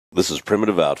This is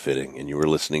Primitive Outfitting, and you are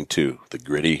listening to the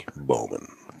Gritty Bowmen.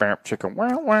 Chicken,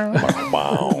 wow, wow.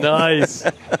 Wow. Nice.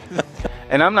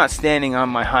 And I'm not standing on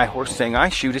my high horse saying I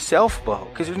shoot a self bow,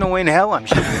 because there's no way in hell I'm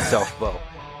shooting a self bow.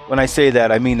 When I say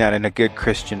that, I mean that in a good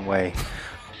Christian way.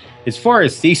 As far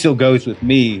as Cecil goes with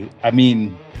me, I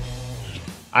mean,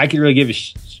 I could really give a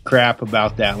crap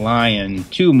about that lion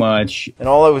too much. And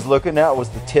all I was looking at was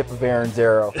the tip of Aron's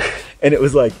arrow. And it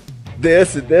was like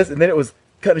this and this, and then it was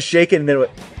kind of shaking, and then it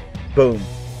went boom,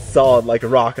 solid like a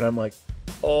rock. And I'm like,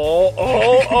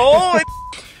 oh.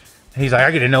 He's like,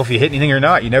 I gotta know if you hit anything or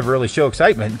not. You never really show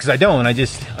excitement, because I don't.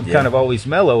 I'm kind of always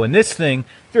mellow. And this thing,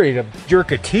 ready to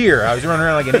jerk a tear. I was running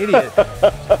around like an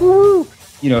idiot. Woo!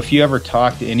 You know, if you ever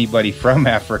talk to anybody from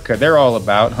Africa, they're all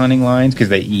about hunting lions because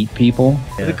they eat people.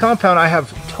 Yeah. The compound, I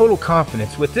have total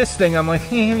confidence. With this thing, I'm like,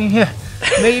 yeah,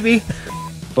 maybe.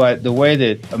 But the way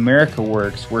that America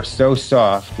works, we're so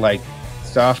soft, like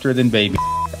softer than baby.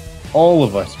 All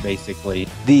of us, basically.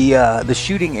 The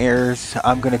shooting errors,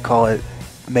 I'm going to call it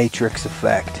Matrix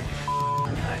effect.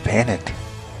 I panicked.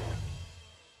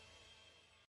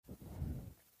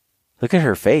 Look at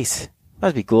her face.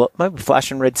 Might be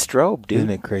flashing red strobe, dude. Isn't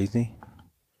it crazy?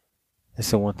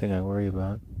 That's the one thing I worry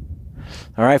about.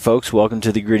 All right, folks. Welcome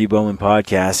to the Gritty Bowmen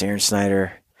podcast. Aron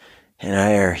Snyder and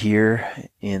I are here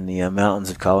in the mountains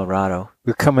of Colorado.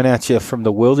 We're coming at you from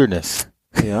the wilderness.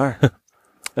 We are.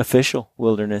 Official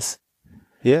wilderness.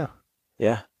 Yeah.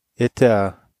 Yeah. It's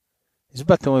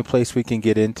about the only place we can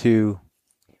get into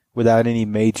without any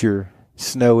major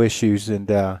snow issues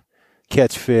and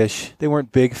catch fish. They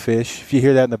weren't big fish. If you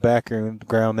hear that in the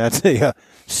background, that's a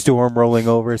storm rolling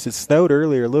over us. It snowed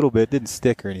earlier a little bit. Didn't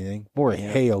stick or anything. More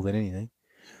hail than anything.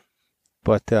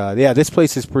 But, this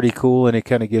place is pretty cool, and it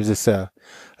kind of gives us a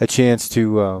chance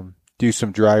to do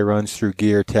some dry runs through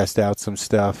gear, test out some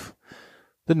stuff.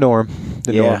 The norm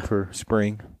for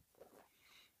spring.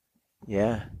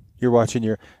 Yeah. You're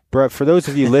watching for those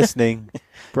of you listening,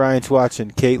 Brian's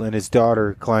watching Caitlin, his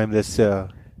daughter, climb this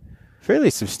fairly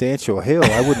substantial hill.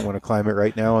 I wouldn't want to climb it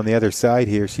right now on the other side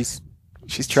here. She's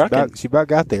trucking. She about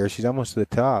got there. She's almost to the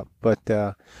top. But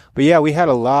yeah, we had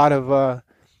a lot of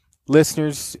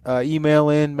listeners email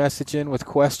in, message in with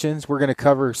questions. We're going to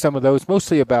cover some of those,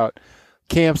 mostly about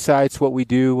campsites, what we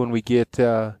do when we get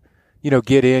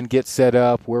in, get set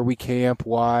up, where we camp,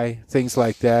 why, things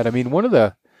like that. I mean, one of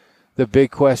the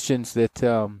big questions that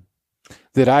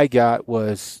I got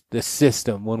was the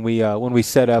system when we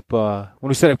set up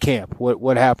camp.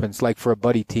 What happens, like for a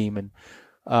buddy team,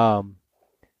 and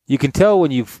you can tell when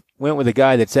you've went with a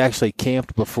guy that's actually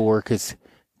camped before, because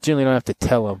generally you don't have to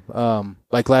tell him.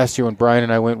 Like last year when Brian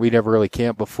and I went, we never really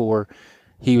camped before.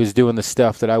 He was doing the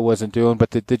stuff that I wasn't doing, but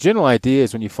the general idea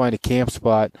is when you find a camp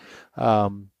spot,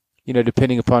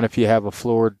 depending upon if you have a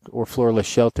floored or floorless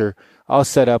shelter, I'll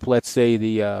set up, let's say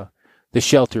the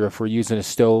shelter if we're using a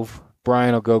stove.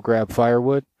 Brian will go grab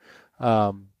firewood.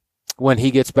 When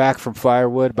he gets back from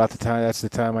firewood, that's the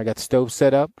time I got the stove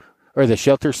set up, or the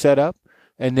shelter set up.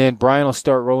 And then Brian will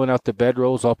start rolling out the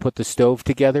bedrolls. I'll put the stove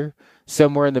together.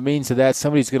 Somewhere in the means of that,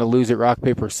 somebody's going to lose it, rock,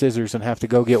 paper, scissors, and have to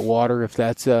go get water if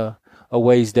that's a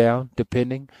ways down,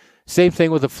 depending. Same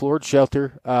thing with a floored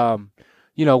shelter.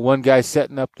 One guy's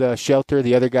setting up the shelter.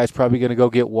 The other guy's probably going to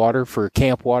go get water for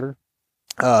camp water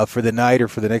for the night or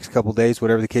for the next couple days,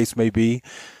 whatever the case may be.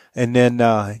 And then,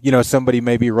 somebody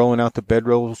may be rolling out the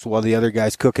bedrolls while the other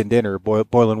guy's cooking dinner,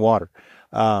 boiling water.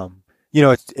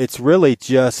 It's really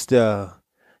just,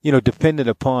 dependent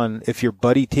upon if you're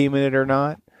buddy teaming it or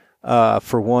not.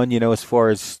 For one, as far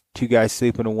as two guys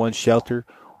sleeping in one shelter,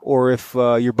 or if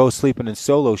you're both sleeping in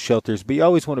solo shelters. But you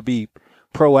always want to be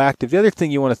proactive. The other thing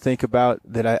you want to think about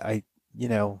that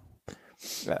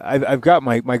I've got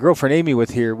my girlfriend Amy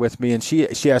with me, and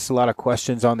she asked a lot of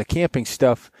questions on the camping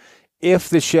stuff.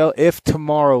 If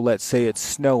tomorrow, let's say it's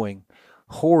snowing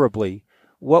horribly,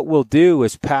 what we'll do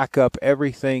is pack up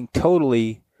everything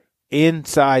totally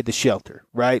inside the shelter,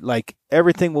 right? Like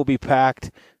everything will be packed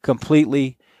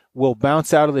completely. We'll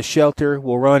bounce out of the shelter.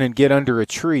 We'll run and get under a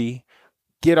tree,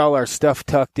 get all our stuff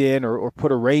tucked in, or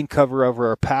put a rain cover over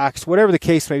our packs, whatever the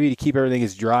case may be, to keep everything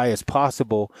as dry as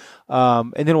possible.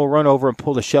 And then we'll run over and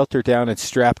pull the shelter down and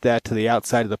strap that to the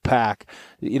outside of the pack.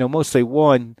 Mostly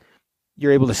one,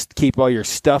 you're able to keep all your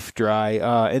stuff dry.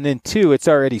 And then two, it's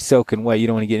already soaking wet. You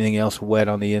don't want to get anything else wet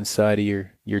on the inside of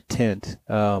your tent.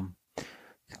 A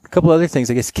couple other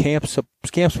things, I guess, camp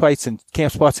spots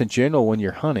in general when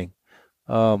you're hunting.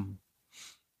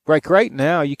 Right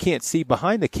now, you can't see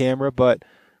behind the camera, but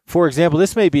for example,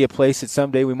 this may be a place that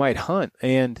someday we might hunt.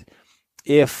 And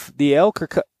if the elk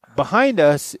are behind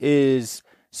us is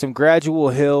some gradual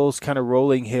hills, kind of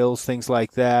rolling hills, things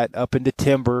like that, up into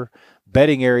timber,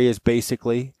 bedding areas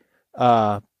basically.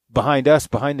 Behind us,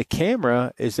 behind the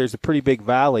camera, there's a pretty big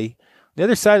valley. On the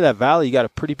other side of that valley, you got a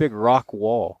pretty big rock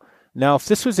wall. Now, if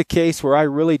this was a case where I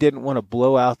really didn't want to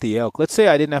blow out the elk, let's say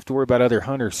I didn't have to worry about other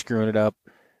hunters screwing it up.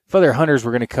 If other hunters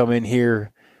were going to come in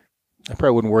here, I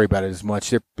probably wouldn't worry about it as much.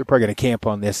 They're probably going to camp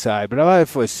on this side. But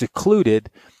if it was secluded,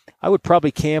 I would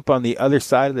probably camp on the other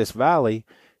side of this valley,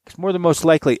 because more than most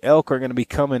likely elk are going to be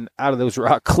coming out of those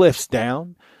rock cliffs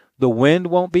down. The wind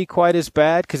won't be quite as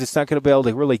bad because it's not going to be able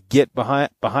to really get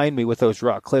behind me with those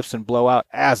rock cliffs and blow out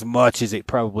as much as it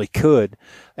probably could.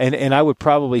 And I would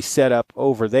probably set up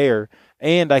over there,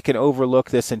 and I can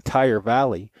overlook this entire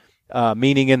valley,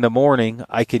 meaning in the morning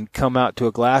I can come out to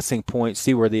a glassing point,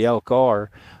 see where the elk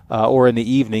are, or in the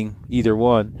evening, either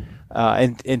one,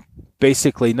 and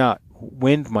basically not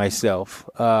wind myself.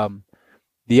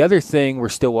 The other thing, we're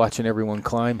still watching everyone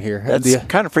climb here. That's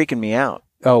kind of freaking me out.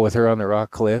 Oh, with her on the rock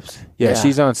cliffs? Yeah,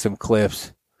 she's on some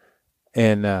cliffs.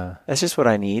 And that's just what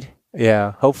I need.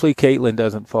 Yeah, hopefully Caitlin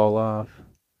doesn't fall off.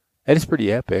 That is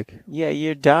pretty epic. Yeah,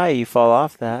 you die, you fall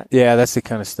off that. Yeah, that's the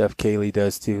kind of stuff Kaylee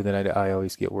does too that I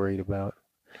always get worried about.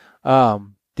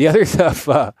 The other stuff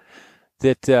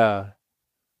that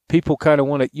people kind of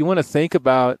want to think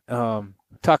about,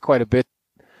 talk quite a bit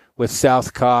with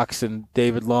South Cox and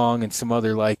David Long and some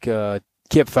other like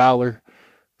Kip Fowler,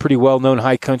 pretty well-known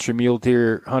high country mule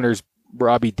deer hunters,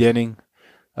 Robbie Denning.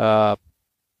 Don't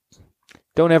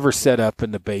ever set up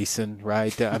in the basin,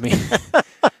 right? I mean,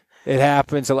 it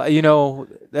happens a lot. You know,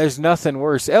 there's nothing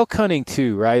worse. Elk hunting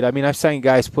too, right? I mean, I've seen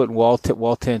guys putting wall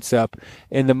tents up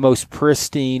in the most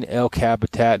pristine elk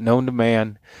habitat known to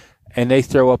man, and they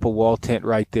throw up a wall tent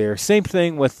right there. Same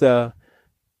thing with the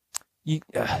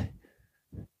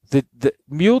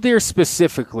mule deer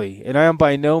specifically, and I am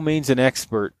by no means an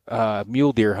expert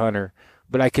mule deer hunter,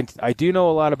 but I do know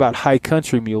a lot about high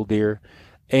country mule deer.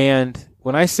 And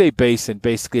when I say basin,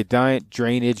 basically a giant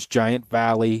drainage, giant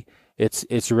valley,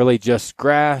 it's really just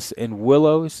grass and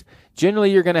willows.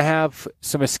 Generally, you're going to have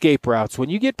some escape routes. When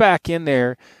you get back in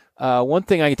there, one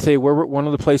thing I can tell you, one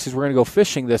of the places we're going to go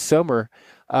fishing this summer,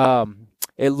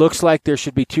 it looks like there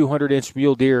should be 200-inch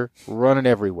mule deer running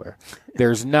everywhere.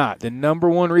 There's not. The number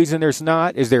one reason there's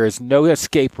not is there is no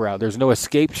escape route. There's no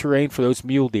escape terrain for those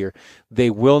mule deer. They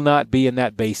will not be in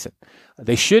that basin.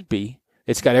 They should be.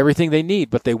 It's got everything they need,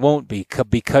 but they won't be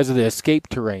because of the escape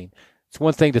terrain. It's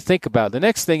one thing to think about. The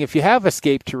next thing, if you have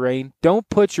escape terrain, don't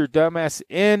put your dumbass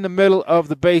in the middle of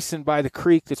the basin by the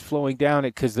creek that's flowing down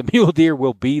it, because the mule deer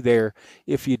will be there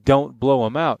if you don't blow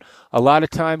them out. A lot of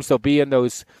times they'll be in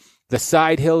the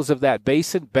side hills of that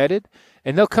basin bedded,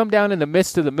 and they'll come down in the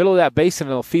middle of that basin,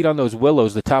 and they'll feed on those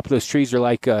willows. The top of those trees are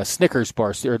like Snickers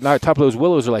bars, or not, top of those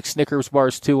willows are like Snickers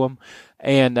bars to them.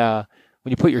 And when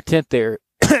you put your tent there,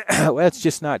 well, that's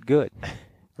just not good.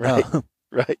 Right.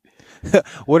 Right.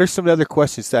 What are some other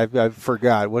questions I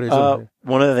forgot? What is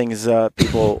one of the things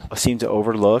people seem to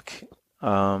overlook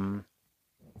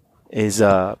is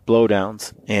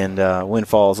blowdowns and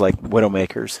windfalls like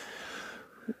widowmakers.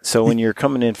 So when you're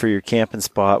coming in for your camping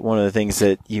spot, one of the things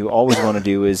that you always want to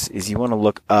do is you want to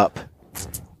look up,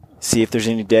 see if there's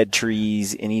any dead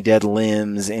trees, any dead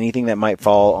limbs, anything that might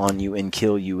fall on you and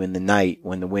kill you in the night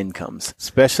when the wind comes.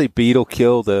 Especially beetle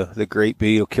kill, the great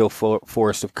beetle kill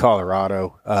forest of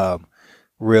Colorado.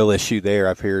 Real issue there.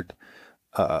 I've heard,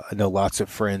 I know lots of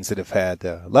friends that have had,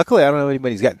 luckily I don't know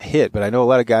anybody's gotten hit, but I know a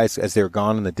lot of guys, as they were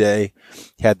gone in the day,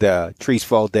 had the trees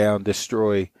fall down,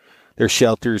 destroy their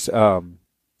shelters.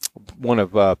 One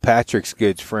of Patrick's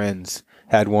good friends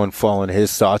had one fall in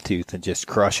his sawtooth and just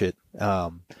crush it.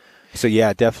 So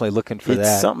yeah, definitely looking for that.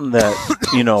 It's something that,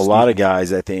 a lot of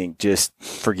guys, I think, just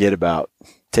forget about,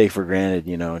 take for granted,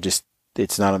 just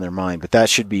it's not on their mind. But that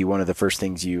should be one of the first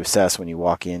things you assess when you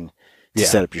walk in to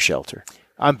set up your shelter.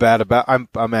 I'm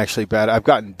actually bad. I've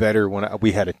gotten better when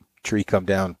we had a tree come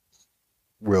down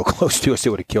real close to us. It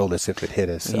would have killed us if it hit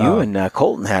us. You and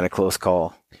Colton had a close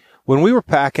call. When we were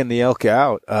packing the elk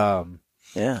out,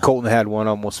 Colton had one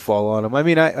almost fall on him. I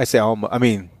mean, I say almost. I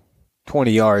mean,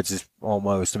 20 yards is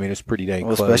almost. I mean, it's pretty dang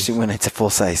close. Especially when it's a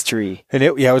full-size tree. And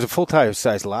it was a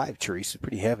full-size live tree, so it's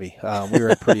pretty heavy. We were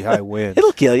in pretty high wind.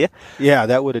 It'll kill you. Yeah,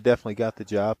 that would have definitely got the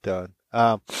job done.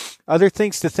 Other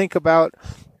things to think about.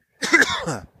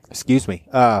 Excuse me.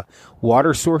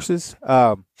 Water sources.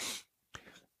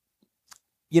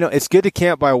 It's good to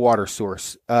camp by a water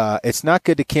source. It's not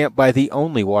good to camp by the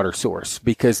only water source,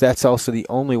 because that's also the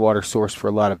only water source for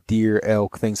a lot of deer,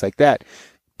 elk, things like that.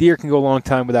 Deer can go a long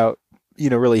time without,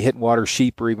 really hitting water,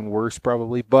 sheep or even worse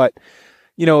probably. But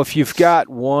if you've got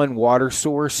one water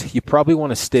source, you probably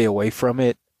want to stay away from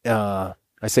it.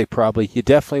 I say probably. You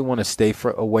definitely want to stay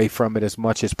away from it as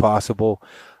much as possible.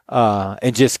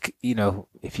 And just,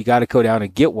 if you got to go down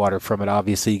and get water from it,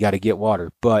 obviously you got to get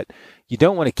water. But you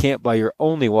don't want to camp by your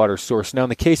only water source. Now, in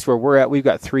the case where we're at, we've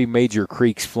got 3 major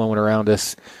creeks flowing around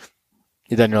us.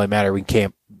 It doesn't really matter. We can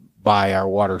camp by our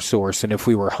water source. And if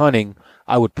we were hunting,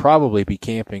 I would probably be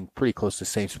camping pretty close to the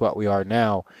same spot we are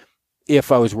now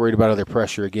if I was worried about other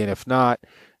pressure again. If not,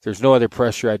 if there's no other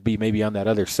pressure, I'd be maybe on that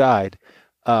other side.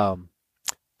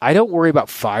 I don't worry about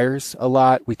fires a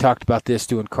lot. We talked about this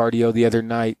doing cardio the other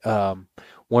night.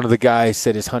 One of the guys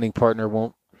said his hunting partner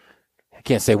won't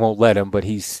let him, but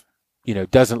he's,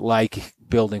 doesn't like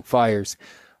building fires.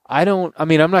 I'm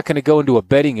not going to go into a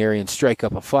bedding area and strike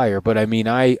up a fire, but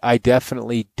I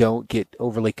definitely don't get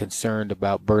overly concerned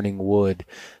about burning wood.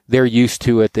 They're used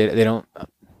to it. They don't,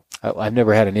 I've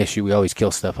never had an issue. We always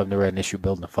kill stuff. I've never had an issue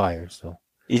building a fire. So.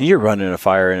 And you're running a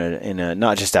fire in a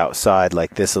not just outside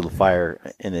like this little fire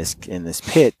in this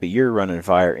pit, but you're running a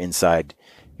fire inside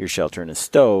your shelter in a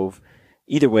stove.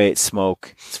 Either way, it's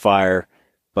smoke, it's fire,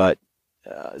 but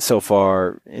so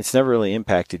far it's never really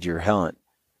impacted your hunt.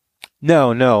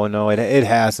 No, it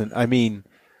hasn't. Obviously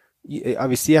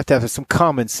you have to have some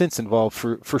common sense involved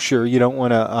for sure. You don't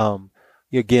want to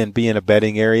again be in a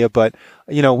bedding area, but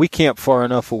we camp far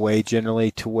enough away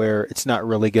generally to where it's not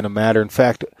really going to matter. In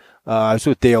fact, I was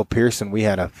with Dale Pearson. We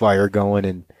had a fire going,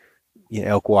 and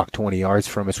elk walked 20 yards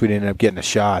from us. We didn't end up getting a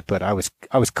shot, but I was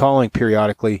calling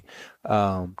periodically,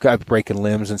 guys breaking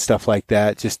limbs and stuff like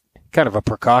that. Just kind of a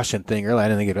precaution thing. Really, I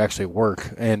didn't think it'd actually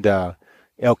work. And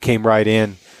elk came right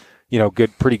in.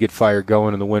 Pretty good fire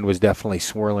going, and the wind was definitely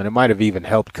swirling. It might have even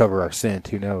helped cover our scent.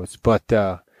 Who knows? But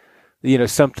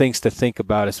some things to think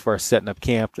about as far as setting up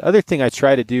camp. The other thing I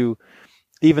try to do,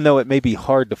 even though it may be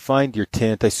hard to find your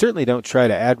tent, I certainly don't try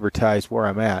to advertise where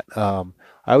I'm at. I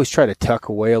always try to tuck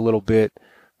away a little bit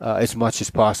as much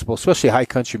as possible, especially high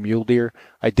country mule deer.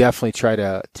 I definitely try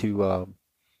to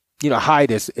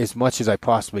hide as much as I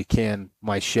possibly can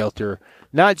my shelter,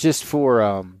 not just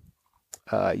for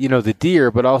the deer,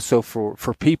 but also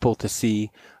for people to see.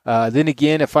 Then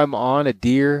again, if I'm on a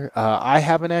deer, I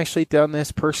haven't actually done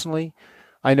this personally.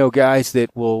 I know guys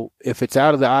that will, if it's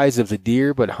out of the eyes of the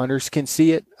deer, but hunters can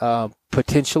see it,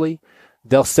 potentially,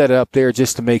 they'll set it up there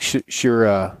just to make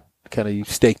sure kind of you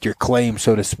staked your claim,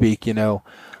 so to speak,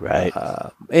 Right.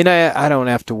 And I don't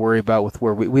have to worry about with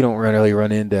where we don't really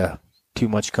run into too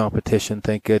much competition,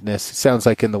 thank goodness. It sounds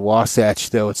like in the Wasatch,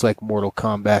 though, it's like Mortal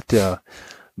Kombat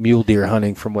mule deer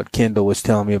hunting from what Kendall was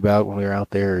telling me about when we were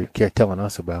out there, telling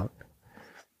us about.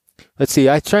 Let's see.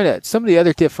 Some of the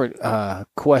other different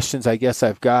questions I guess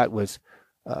I've got was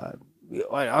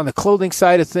on the clothing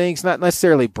side of things, not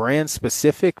necessarily brand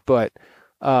specific, but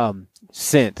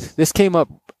scent. This came up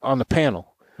on the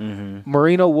panel. Mm-hmm.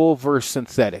 Merino wool versus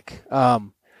synthetic.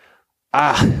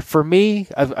 For me,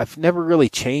 I've never really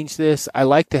changed this. I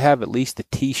like to have at least a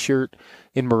T-shirt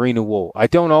in merino wool. I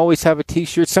don't always have a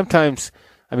T-shirt. Sometimes,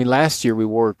 last year we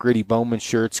wore Gritty Bowmen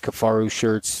shirts, Kafaru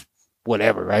shirts,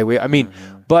 whatever, right?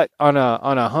 But on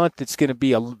a hunt that's going to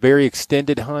be a very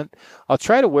extended hunt, I'll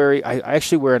try to I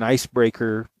actually wear an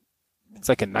icebreaker. It's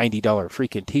like a $90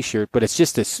 freaking T-shirt, but it's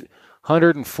just this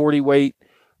 140 weight,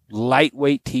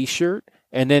 lightweight T-shirt,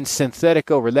 and then synthetic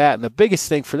over that. And the biggest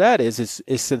thing for that is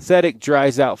synthetic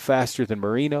dries out faster than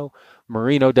merino.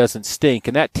 Merino doesn't stink,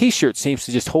 and that T-shirt seems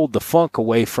to just hold the funk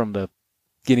away from the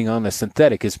getting on the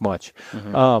synthetic as much.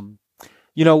 Mm-hmm.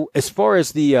 As far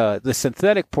as the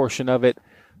synthetic portion of it,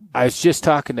 I was just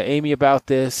talking to Amy about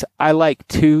this. I like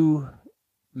 2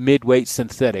 midweight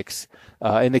synthetics.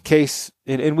 In the case,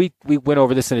 and we went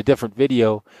over this in a different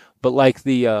video, but like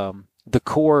the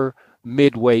core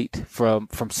midweight from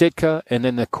Sitka, and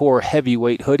then the core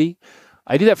heavyweight hoodie.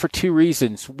 I do that for 2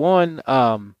 reasons. One,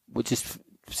 which is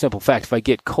simple fact, if I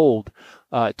get cold.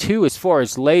 2, as far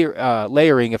as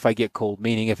layering, if I get cold,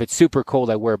 meaning if it's super cold,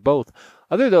 I wear both.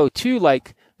 Other though, too,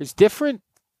 like there's different,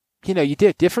 you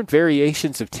did different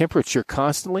variations of temperature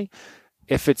constantly.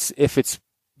 If it's if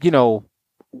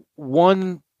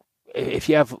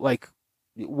you have like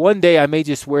one day I may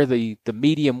just wear the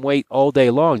medium weight all day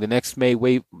long. The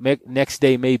next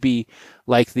day may be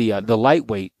like the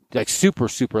lightweight, like super,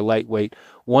 super lightweight.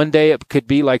 One day it could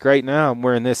be like right now I'm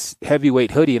wearing this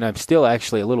heavyweight hoodie and I'm still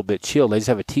actually a little bit chilled. I just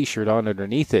have a T-shirt on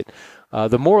underneath it.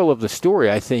 The moral of the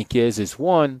story, I think, is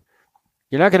one,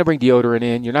 you're not going to bring deodorant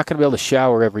in. You're not going to be able to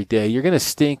shower every day. You're going to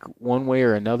stink one way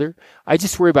or another. I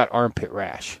just worry about armpit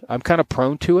rash. I'm kind of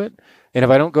prone to it. And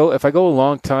if I go a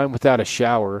long time without a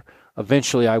shower,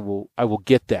 eventually I will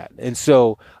get that. And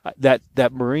so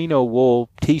that merino wool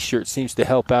T-shirt seems to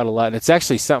help out a lot. And it's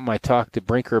actually something I talked to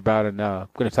Brinker about, and I'm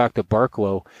going to talk to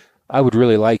Barklow. I would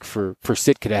really like for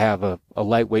Sitka to have a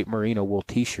lightweight merino wool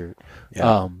T-shirt.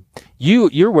 Yeah.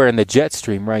 You're wearing the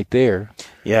Jetstream right there.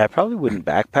 Yeah, I probably wouldn't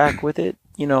backpack with it,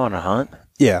 on a hunt.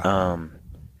 Yeah.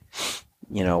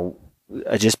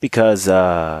 Just because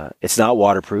it's not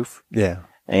waterproof. Yeah.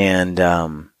 And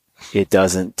it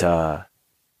doesn't.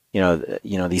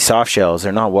 These soft shells,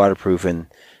 they're not waterproof, and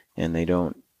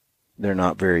they're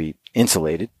not very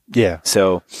insulated. Yeah.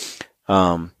 So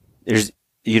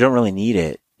you don't really need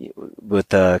it with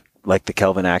the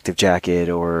Kelvin Active jacket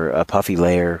or a puffy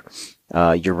layer,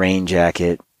 your rain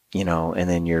jacket, and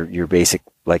then your basic,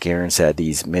 like Aron said,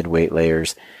 these midweight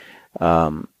layers.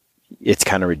 It's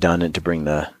kind of redundant to bring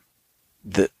the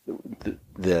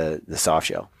soft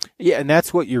shell. Yeah, and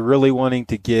that's what you're really wanting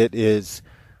to get, is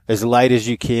as light as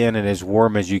you can and as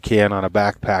warm as you can on a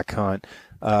backpack hunt.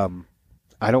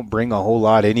 I don't bring a whole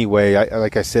lot anyway.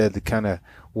 Like I said, the kind of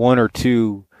one or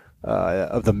two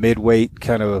of the midweight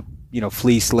kind of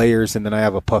fleece layers, and then I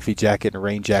have a puffy jacket and a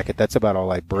rain jacket. That's about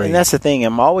all I bring. And that's the thing.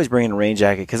 I'm always bringing a rain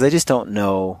jacket because I just don't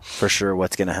know for sure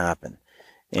what's going to happen.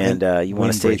 And you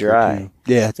want to stay dry.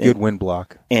 Yeah, it's a good wind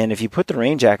block. And if you put the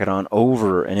rain jacket on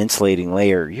over an insulating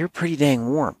layer, you're pretty dang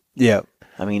warm. Yeah.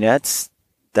 I mean, that's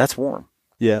warm.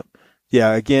 Yeah.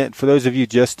 Yeah, again, for those of you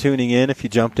just tuning in, if you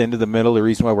jumped into the middle, the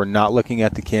reason why we're not looking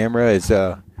at the camera is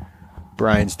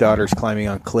Brian's daughter's climbing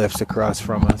on cliffs across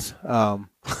from us.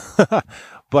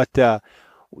 But the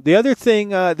other thing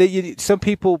that some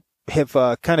people have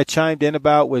kind of chimed in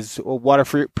about was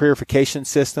water purification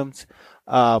systems.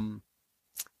 For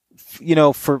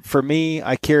me,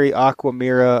 I carry Aqua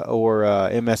Mira or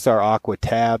MSR Aqua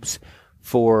tabs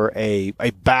for a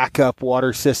backup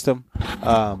water system.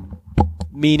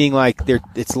 Meaning like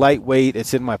it's lightweight,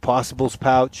 it's in my possibles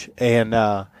pouch, and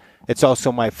it's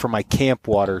also for my camp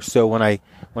water. So when I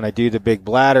do the big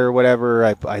bladder or whatever,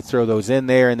 I throw those in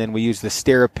there, and then we use the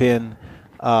Sterapin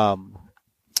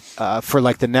for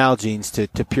like the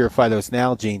Nalgenes to purify those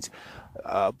Nalgenes.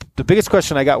 The biggest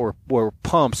question I got were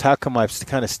pumps. How come I've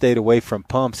kind of stayed away from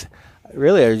pumps?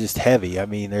 Really, they're just heavy. I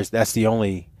mean, that's the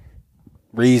only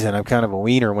reason. I'm kind of a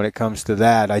wiener when it comes to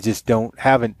that. I just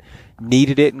haven't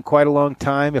needed it in quite a long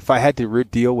time. If I had to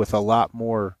deal with a lot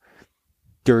more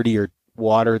dirtier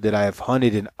water that I have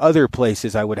hunted in other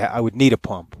places, I would need a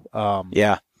pump.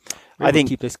 Yeah, I think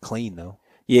keep this clean though.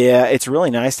 Yeah, it's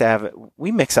really nice to have it.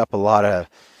 We mix up a lot of.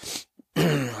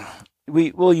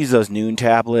 We'll use those Noon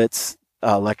tablets,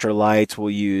 electrolytes. We'll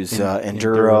use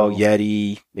Enduro,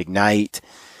 Yeti, Ignite.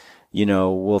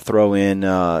 We'll throw in.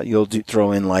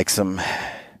 Throw in like some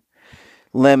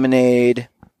lemonade,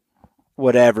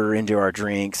 whatever, into our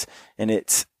drinks, and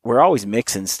we're always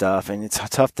mixing stuff, and it's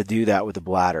tough to do that with the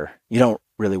bladder. You don't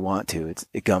really want to.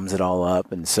 It gums it all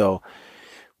up, and so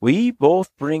we both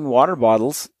bring water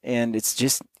bottles, and it's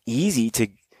just easy to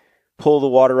pull the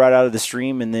water right out of the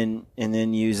stream and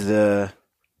then use the.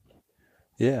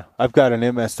 Yeah, I've got an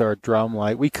MSR drum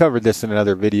light. We covered this in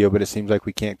another video, but it seems like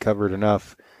we can't cover it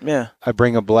enough. Yeah, I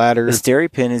bring a bladder. The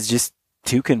Sterapin is just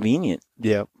too convenient.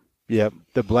 Yep.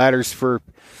 The bladder's for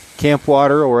camp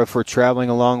water, or if we're traveling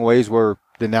a long ways where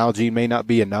the Nalgene may not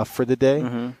be enough for the day.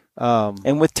 Mm-hmm.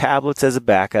 And with tablets as a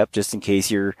backup, just in case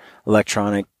your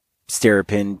electronic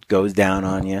Sterapin goes down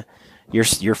on you,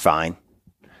 you're fine.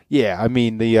 Yeah, I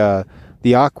mean the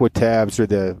Aqua tabs or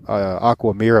the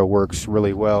Aqua Mira works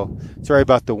really well. Sorry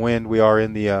about the wind. We are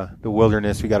in the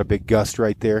wilderness. We got a big gust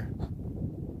right there.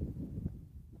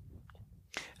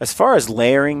 As far as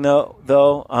layering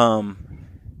though,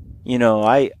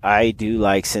 I do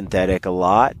like synthetic a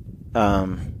lot.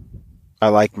 I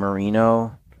like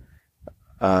merino.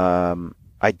 I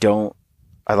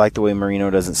like the way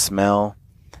merino doesn't smell.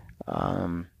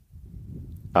 I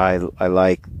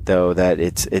like though that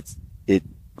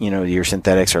your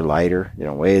synthetics are lighter. They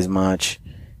don't weigh as much,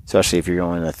 especially if you're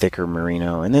going a thicker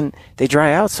merino, and then they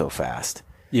dry out so fast.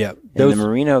 Yeah, and the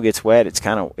merino gets wet.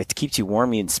 It keeps you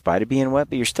warm in spite of being wet,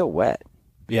 but you're still wet.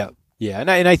 Yeah, and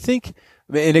I think,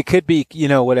 and it could be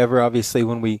whatever. Obviously,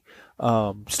 when we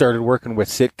started working with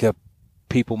Sitka,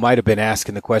 people might have been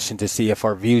asking the question to see if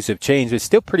our views have changed. It's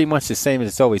still pretty much the same as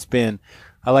it's always been.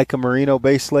 I like a merino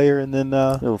base layer, and then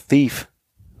little thief,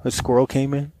 a squirrel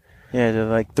came in. Yeah, they're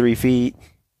like 3 feet.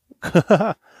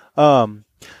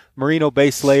 Merino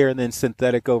base layer, and then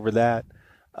synthetic over that.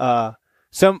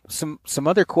 Some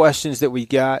other questions that we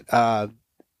got that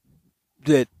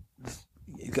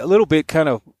a little bit kind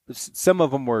of, some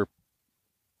of them were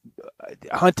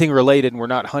hunting related, and we're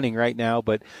not hunting right now,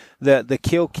 but the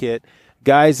kill kit.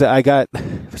 guys, I got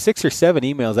 6 or 7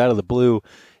 emails out of the blue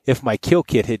if my kill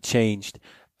kit had changed.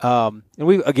 And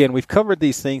we've covered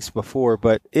these things before,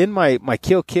 but in my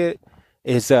kill kit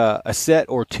is a set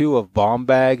or two of bomb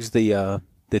bags, the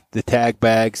tag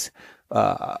bags,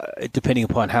 depending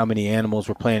upon how many animals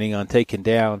we're planning on taking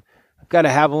down. I've got a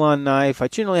Havalon knife. I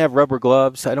generally have rubber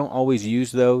gloves. I don't always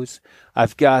use those.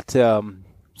 I've got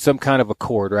some kind of a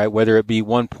cord, right? Whether it be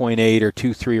 1.8 or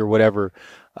 2.3 or whatever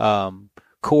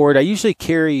cord. I usually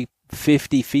carry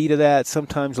 50 feet of that,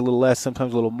 sometimes a little less,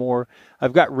 sometimes a little more.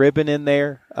 I've got ribbon in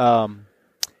there,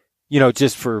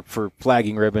 just for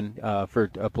flagging ribbon,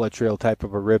 for a blood trail type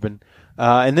of a ribbon.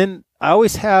 And then I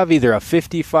always have either a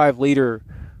 55-liter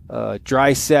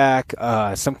dry sack,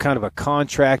 some kind of a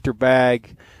contractor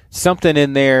bag, something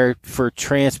in there for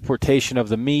transportation of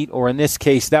the meat, or in this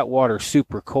case, that water's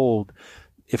super cold.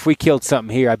 If we killed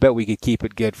something here, I bet we could keep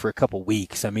it good for a couple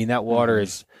weeks. I mean, that water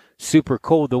is super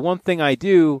cold. The one thing I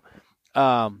do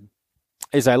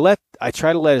is I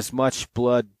try to let as much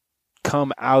blood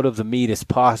come out of the meat as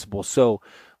possible. So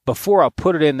before I'll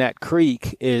put it in that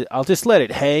creek, I'll just let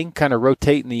it hang, kind of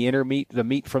rotating the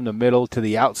meat from the middle to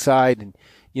the outside, and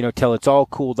till it's all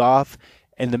cooled off.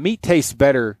 And the meat tastes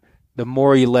better the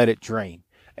more you let it drain.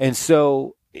 And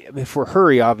so if we're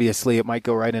hurry, obviously it might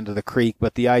go right into the creek,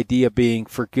 but the idea being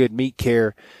for good meat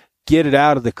care, get it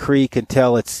out of the creek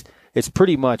until it's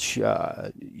pretty much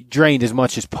drained as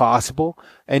much as possible,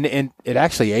 and it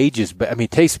actually ages. But I mean,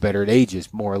 it tastes better. It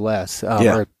ages more or less.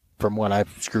 Or from what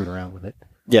I've screwed around with it.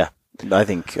 Yeah, I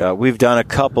think we've done a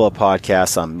couple of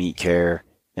podcasts on meat care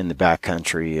in the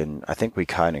backcountry, and I think we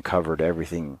kind of covered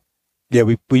everything. Yeah,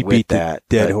 we beat that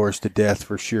dead horse to death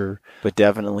for sure. But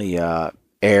definitely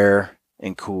air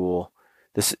and cool.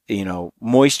 This,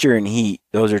 moisture and heat.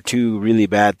 Those are two really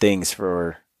bad things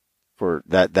for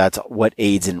that. That's what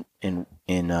aids in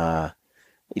the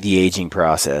aging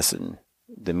process and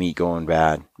the meat going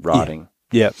bad, rotting.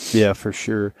 Yeah, for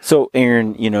sure. So,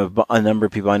 Aaron, a number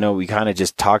of people I know, we kind of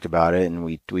just talked about it, and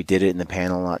we did it in the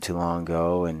panel not too long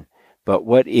ago. But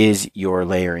what is your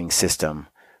layering system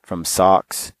from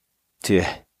socks to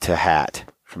hat,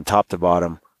 from top to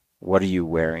bottom? What are you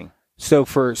wearing? So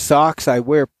for socks, I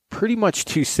wear pretty much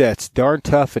 2 sets, Darn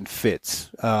Tough and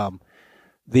Fits. I'm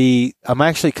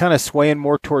actually kind of swaying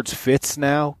more towards Fits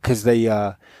now because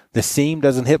the seam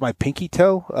doesn't hit my pinky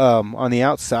toe on the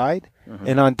outside,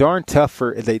 and on Darn Tough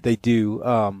they do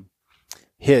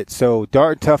hit. So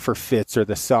Darn Tough or Fits are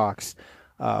the socks.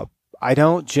 I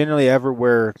don't generally ever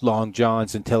wear long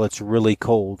johns until it's really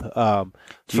cold.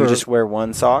 Do you just wear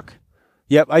one sock?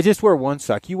 Yep, I just wear one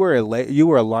sock. You wear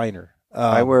a liner.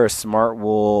 I wear a smart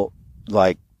wool,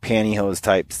 like pantyhose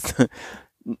type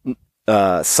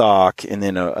sock, and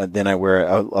then I wear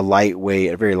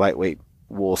a very lightweight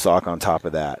wool sock on top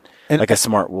of that, like a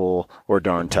smart wool or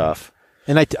Darn Tough.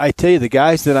 And I tell you, the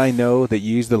guys that I know that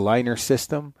use the liner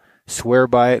system swear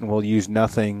by it and will use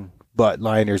nothing but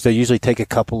liners. They usually take a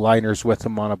couple liners with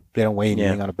them they don't weigh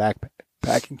anything on a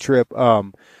backpacking trip.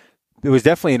 It was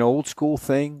definitely an old school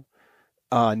thing.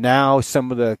 Now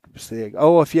some of the say,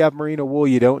 if you have merino wool,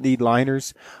 you don't need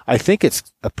liners. I think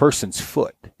it's a person's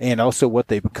foot and also what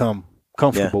they become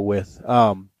comfortable with.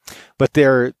 But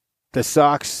the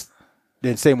socks,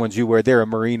 the same ones you wear, they're a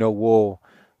merino wool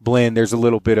blend. There's a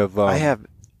little bit of I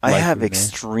have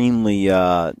extremely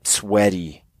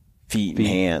sweaty feet and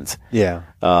hands. Yeah.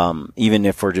 Even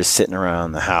if we're just sitting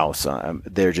around the house,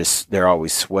 they're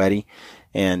always sweaty,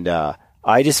 and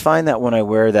I just find that when I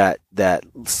wear that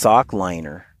sock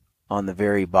liner on the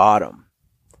very bottom,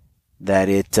 that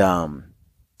it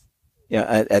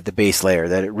at the base layer,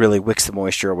 that it really wicks the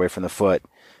moisture away from the foot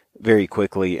very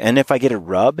quickly. And if I get a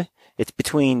rub, it's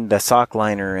between the sock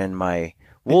liner and my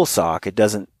wool sock. It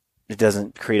doesn't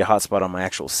create a hot spot on my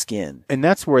actual skin. And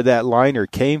that's where that liner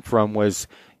came from, was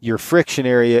your friction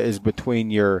area is between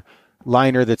your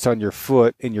liner that's on your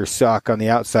foot and your sock on the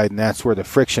outside, and that's where the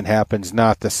friction happens,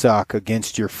 not the sock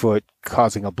against your foot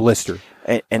causing a blister.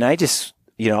 And I just,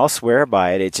 I'll swear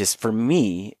by it. It's just, for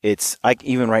me, it's like,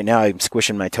 even right now I'm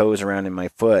squishing my toes around in my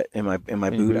foot, in my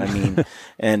boot, I mean,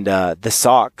 and the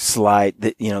sock slide,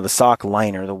 the sock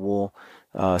liner, the wool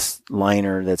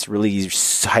liner that's really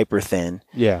hyper thin.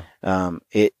 Yeah.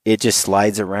 It just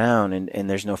slides around and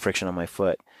there's no friction on my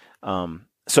foot.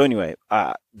 So anyway,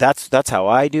 that's how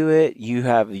I do it. You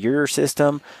have your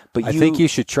system, but I think you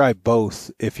should try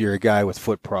both if you're a guy with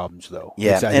foot problems, though.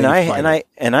 Yeah,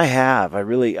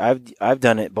 I've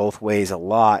done it both ways a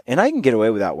lot, and I can get away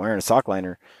without wearing a sock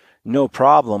liner, no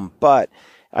problem. But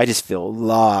I just feel a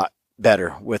lot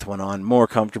better with one on, more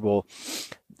comfortable.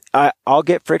 I'll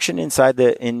get friction inside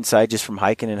just from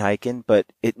hiking, but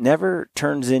it never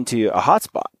turns into a hot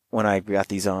spot when I've got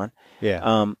these on.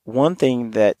 Yeah. One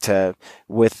thing that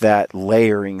with that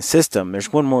layering system,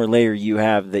 there's one more layer you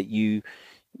have that you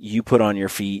put on your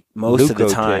feet most of the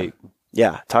time. Tape.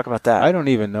 Yeah, talk about that. I don't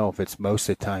even know if it's most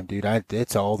of the time, dude.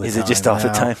 It's all the time. Is it just all the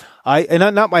time?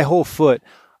 Not my whole foot.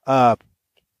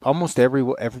 Almost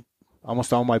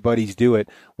almost all my buddies do it.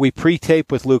 We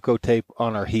pre-tape with Luco tape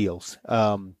on our heels.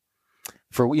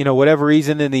 For whatever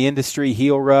reason in the industry,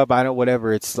 heel rub,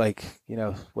 whatever. It's like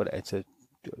it's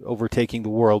overtaking the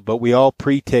world. But we all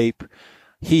pre-tape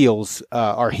heels,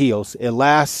 our heels. It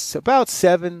lasts about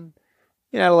 7.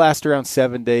 It'll last around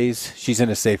 7 days. She's in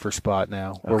a safer spot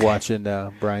now. Okay. We're watching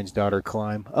Brian's daughter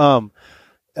climb.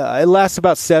 It lasts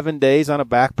about 7 days on a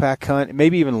backpack hunt,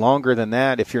 maybe even longer than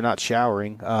that if you're not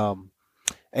showering.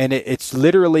 And it's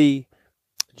literally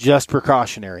just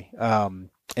precautionary. And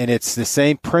it's the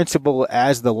same principle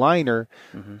as the liner.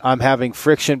 Mm-hmm. I'm having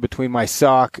friction between my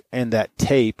sock and that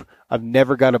tape. I've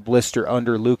never got a blister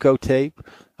under Luco tape.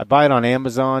 I buy it on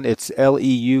Amazon. It's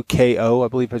Leuko, I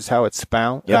believe is how it's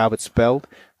spelled. Yep. How it's spelled.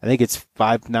 I think it's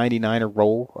 $5.99 a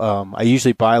roll. I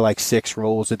usually buy like 6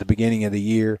 rolls at the beginning of the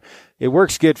year. It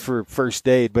works good for first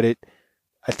aid, but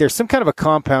there's some kind of a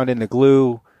compound in the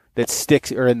glue that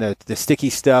sticks, or in the sticky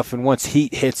stuff, and once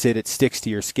heat hits it, it sticks to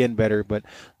your skin better. But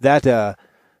that's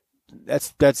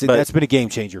been a game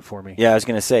changer for me. Yeah, I was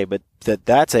gonna say, but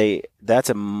that's a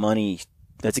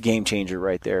game changer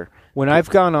right there. When I've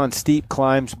gone on steep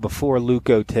climbs before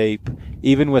Luco tape,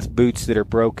 even with boots that are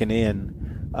broken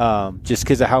in, just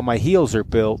because of how my heels are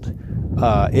built,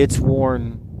 it's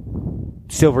worn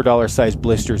silver dollar size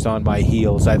blisters on my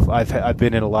heels. I've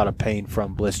been in a lot of pain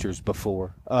from blisters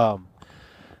before.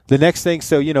 The next thing,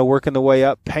 working the way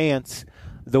up, pants.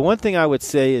 The one thing I would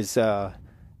say is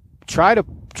try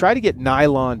to get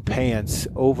nylon pants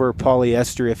over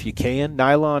polyester if you can.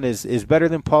 Nylon is better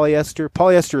than polyester.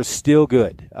 Polyester is still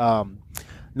good.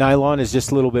 Nylon is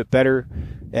just a little bit better.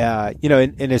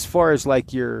 And as far as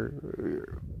like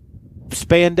your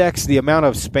spandex, the amount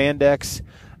of spandex,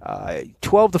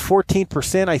 12 to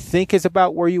 14%, I think, is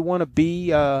about where you want to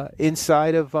be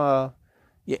inside of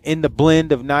in the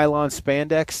blend of nylon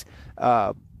spandex.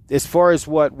 As far as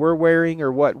what we're wearing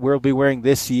or what we'll be wearing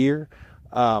this year,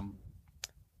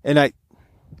 and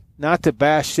not to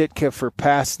bash Sitka for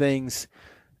past things,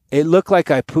 it looked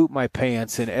like I pooped my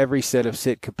pants in every set of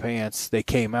Sitka pants they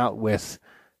came out with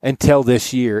until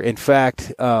this year. In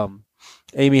fact,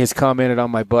 Amy has commented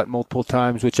on my butt multiple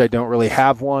times, which I don't really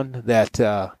have one, that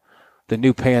the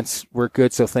new pants work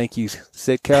good, so thank you,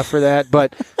 Sitka, for that.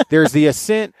 But there's the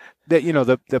Ascent, that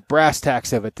the brass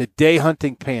tacks of it. The day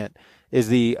hunting pant is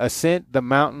the Ascent, the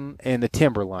Mountain, and the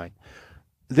Timberline.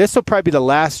 This will probably be the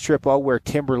last trip I'll wear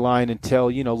Timberline until,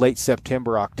 late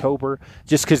September, October,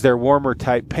 just because they're warmer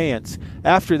type pants.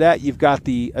 After that, you've got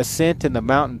the Ascent and the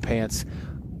Mountain pants.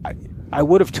 I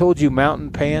would have told you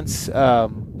Mountain pants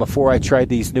before I tried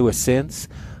these new Ascents.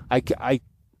 I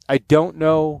don't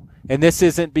know, and this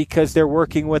isn't because they're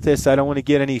working with us. I don't want to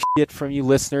get any shit from you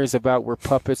listeners about we're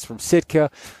puppets from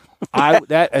Sitka.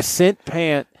 That Ascent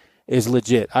pant is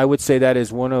legit. I would say that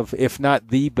is one of, if not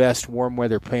the best warm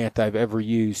weather pant I've ever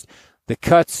used. The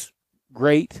cut's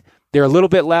great. They're a little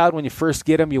bit loud when you first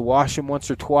get them. You wash them once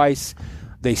or twice.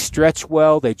 They stretch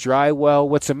well. They dry well.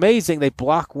 What's amazing, they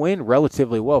block wind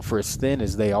relatively well for as thin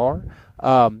as they are.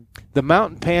 The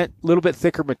Mountain pant, a little bit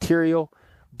thicker material,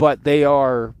 but they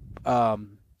are,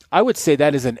 I would say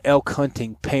that is an elk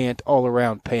hunting pant,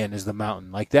 all-around pant is the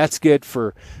Mountain. Like, that's good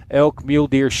for elk, mule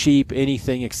deer, sheep,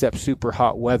 anything except super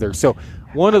hot weather. So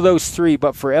one of those three,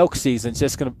 but for elk season, it's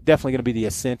just definitely going to be the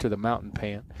Ascent or the Mountain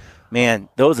pant. Man,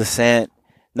 those Ascent,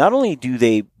 not only do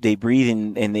they breathe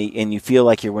and you feel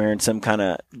like you're wearing some kind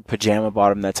of pajama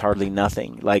bottom that's hardly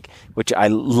nothing, which I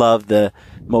love the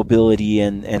mobility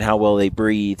and how well they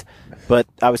breathe. But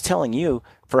I was telling you,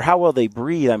 for how well they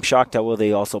breathe, I'm shocked how well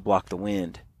they also block the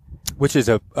wind. Which is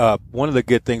one of the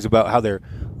good things about how they're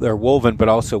woven, but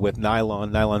also with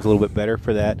nylon. Nylon's a little bit better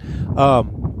for that.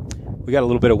 We got a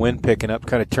little bit of wind picking up.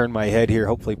 Kind of turn my head here,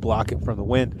 hopefully block it from the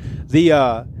wind.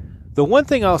 The one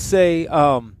thing I'll say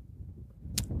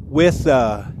with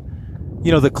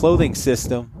the clothing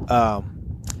system,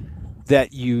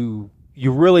 that you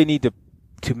really need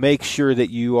to make sure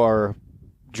that you are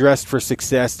dressed for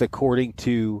success according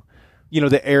to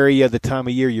the area, the time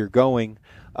of year you're going.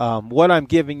 What I'm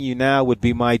giving you now would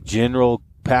be my general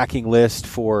packing list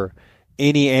for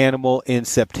any animal in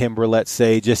September, let's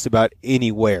say, just about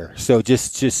anywhere. So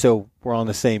just so we're on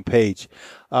the same page.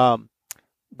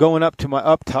 Going up to my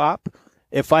up top,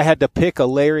 if I had to pick a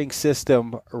layering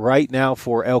system right now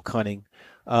for elk hunting,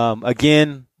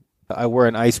 again, I wear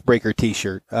an icebreaker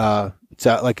t-shirt. It's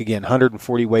again,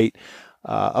 140 weight.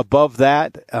 Above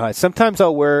that, sometimes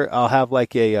I'll have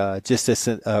like I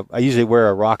usually wear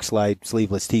a rock slide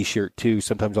sleeveless t-shirt too.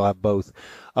 Sometimes I'll have both.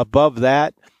 Above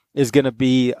that is going to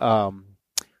be,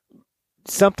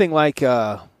 something like,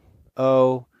 the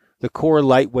Core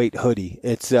lightweight hoodie.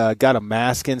 It's, got a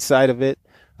mask inside of it.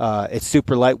 It's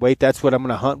super lightweight. That's what I'm going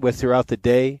to hunt with throughout the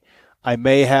day. I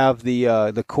may have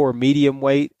the Core medium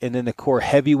weight and then the Core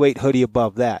heavyweight hoodie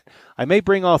above that. I may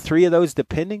bring all three of those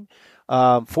depending.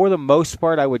 For the most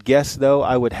part, I would guess though,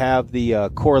 I would have the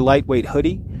Core lightweight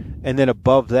hoodie, and then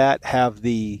above that have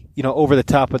the, over the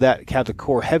top of that have the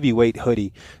Core heavyweight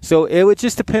hoodie. So it would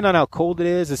just depend on how cold it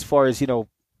is as far as,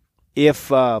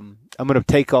 if I'm going to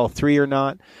take all three or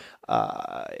not.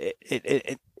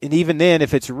 And even then,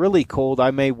 if it's really cold,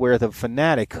 I may wear the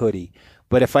Fanatic hoodie.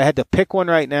 But if I had to pick one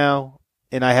right now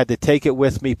and I had to take it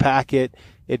with me, pack it,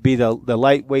 it'd be the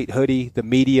lightweight hoodie, the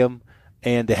medium,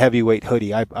 and the heavyweight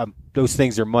hoodie. Those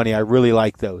things are money. I really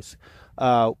like those.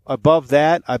 Above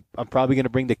that, I'm probably going to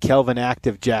bring the Kelvin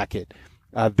Active jacket.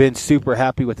 I've been super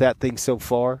happy with that thing so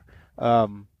far.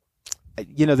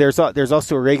 There's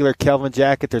also a regular Kelvin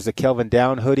jacket. There's a Kelvin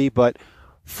Down hoodie, but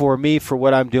for me, for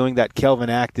what I'm doing, that Kelvin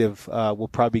Active will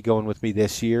probably be going with me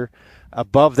this year.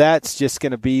 Above that's just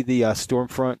going to be the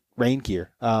Stormfront rain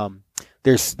gear.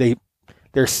 There's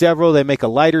several. They make a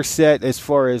lighter set as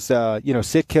far as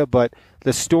Sitka, but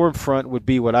the Stormfront would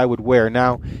be what I would wear.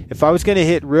 Now, if I was going to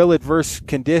hit real adverse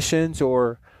conditions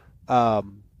or up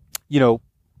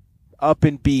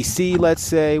in BC, let's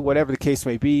say, whatever the case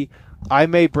may be, I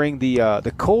may bring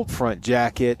the cold front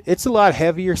jacket. It's a lot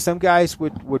heavier. Some guys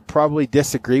would probably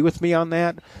disagree with me on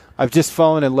that. I've just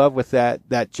fallen in love with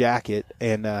that jacket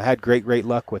and had great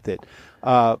luck with it.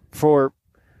 For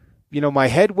my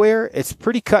headwear, it's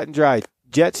pretty cut and dry.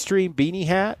 Jetstream beanie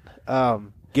hat,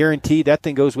 guaranteed. That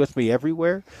thing goes with me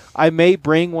everywhere. I may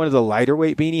bring one of the lighter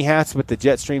weight beanie hats, but the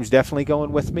Jetstream's definitely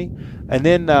going with me. And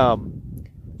then,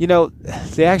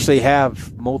 they actually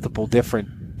have multiple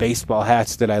different baseball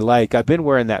hats that I like. I've been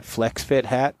wearing that Flex Fit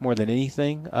hat more than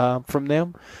anything from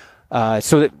them.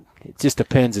 So that it just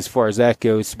depends as far as that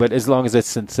goes. But as long as it's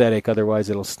synthetic, otherwise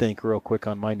it'll stink real quick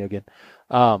on my noggin.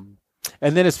 And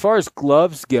then as far as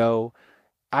gloves go,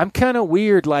 I'm kind of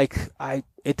weird.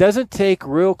 It doesn't take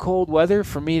real cold weather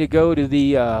for me to go to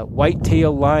the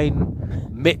whitetail line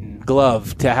mitten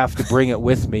glove to have to bring it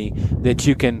with me, that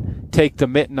you can take the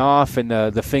mitten off and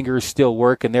the fingers still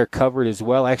work and they're covered as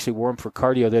well. I actually wore them for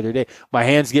cardio the other day. My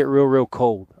hands get real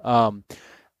cold. I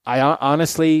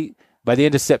honestly, by the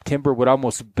end of September, would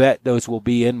almost bet those will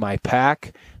be in my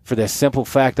pack for the simple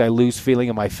fact I lose feeling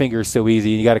in my fingers so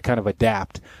easy. You got to kind of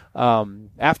adapt.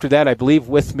 After that, I believe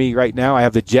with me right now, I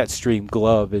have the Jetstream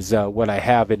glove is what I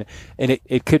have, and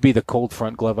it could be the cold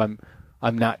front glove.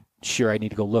 I'm not sure. I need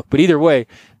to go look, but either way,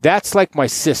 that's like my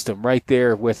system right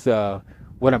there with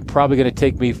what I'm probably going to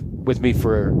take with me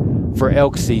for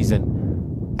elk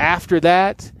season. After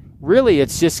that, really,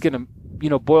 it's just going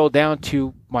to boil down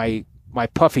to my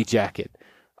puffy jacket.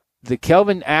 The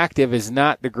Kelvin Active is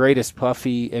not the greatest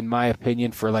puffy in my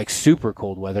opinion for like super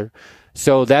cold weather.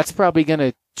 So that's probably going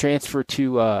to transfer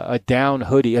to a down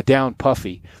hoodie, a down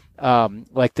puffy,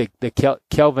 like the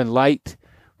Kelvin Light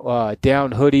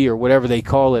down hoodie or whatever they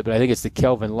call it, but I think it's the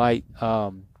Kelvin Light.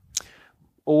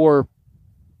 Or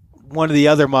one of the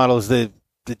other models, the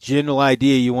general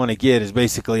idea you want to get is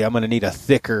basically I'm going to need a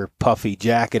thicker puffy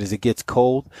jacket as it gets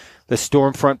cold. The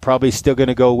Stormfront probably still going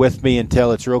to go with me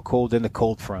until it's real cold in the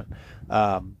cold front.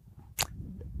 I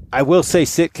will say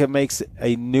Sitka makes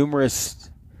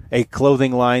a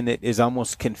clothing line that is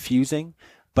almost confusing,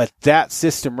 but that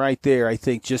system right there, I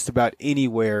think just about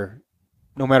anywhere,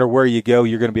 no matter where you go,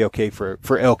 you're going to be okay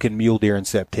for elk and mule deer in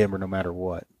September, no matter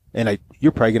what. And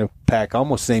you're probably going to pack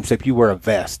almost the same, except you wear a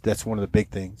vest. That's one of the big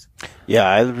things. Yeah,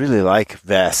 I really like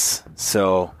vests.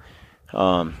 So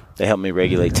they help me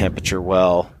regulate temperature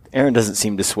well. Aron doesn't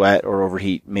seem to sweat or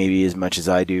overheat maybe as much as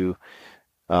I do,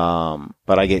 but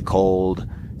I get cold.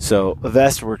 So a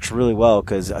vest works really well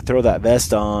because I throw that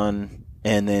vest on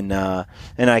and then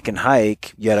I can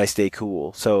hike, yet I stay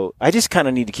cool. So I just kind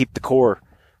of need to keep the core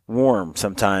warm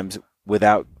sometimes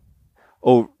without,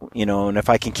 and if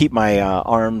I can keep my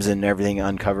arms and everything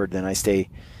uncovered, then I stay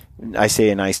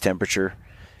a nice temperature.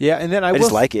 Yeah, and then I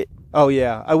just like it. Oh,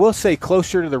 yeah. I will say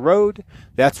closer to the road,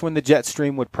 that's when the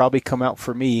Jetstream would probably come out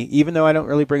for me. Even though I don't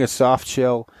really bring a soft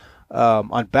shell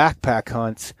on backpack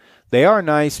hunts, They are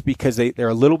nice because they're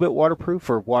a little bit waterproof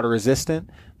or water resistant.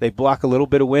 They block a little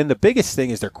bit of wind. The biggest thing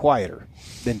is they're quieter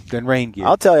than rain gear.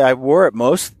 I'll tell you, I wore it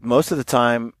most of the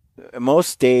time.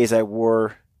 Most days I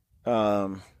wore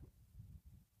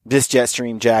this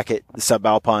Jetstream jacket, the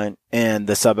subalpine, and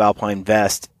the subalpine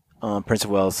vest on Prince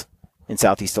of Wales in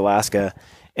Southeast Alaska.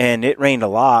 And it rained a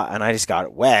lot, and I just got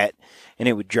it wet, and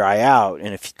it would dry out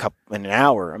in an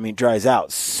hour. I mean, it dries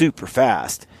out super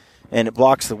fast, and it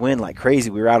blocks the wind like crazy.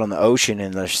 We were out on the ocean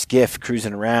in the skiff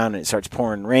cruising around, and it starts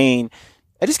pouring rain.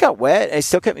 I just got wet. It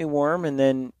still kept me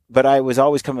warm, but I was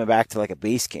always coming back to like a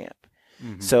base camp.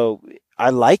 Mm-hmm. So I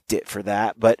liked it for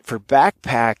that. But for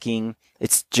backpacking,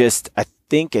 it's just, I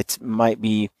think it might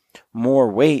be more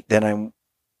weight than I'm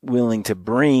willing to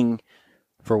bring.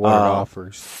 For what it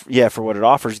offers. Yeah, for what it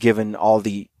offers, given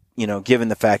given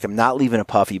the fact I'm not leaving a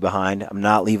puffy behind, I'm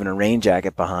not leaving a rain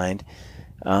jacket behind,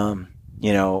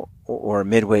 or a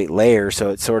mid-weight layer. So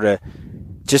it's sort of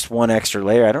just one extra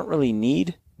layer I don't really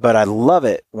need, but I love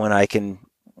it when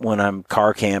I'm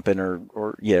car camping or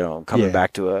coming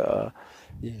back to or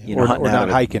not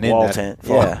hiking in that tent.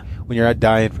 Yeah, when you're not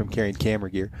dying from carrying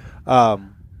camera gear.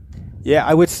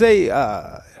 I would say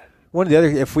one of the other,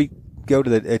 if we go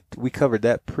to we covered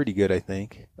that pretty good, I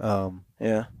think. One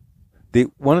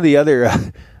of the other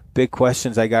big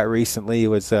questions I got recently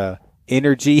was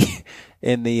energy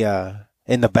in the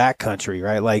backcountry,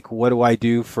 right? Like, what do I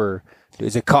do for?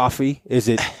 Is it coffee? Is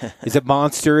it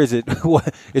Monster? Is it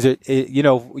what? Is it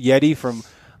Yeti from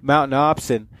Mountain Ops?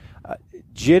 And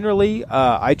generally,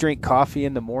 I drink coffee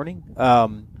in the morning.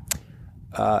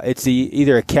 It's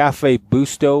either a Cafe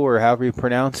Busto or however you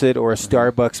pronounce it, or a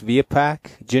Starbucks Via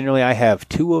Pack. Generally, I have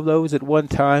 2 of those at one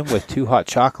time with 2 hot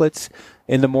chocolates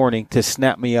in the morning to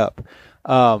snap me up.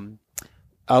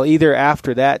 I'll either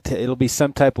after that, it'll be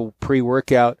some type of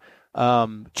pre-workout.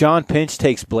 John Pinch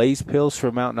takes Blaze pills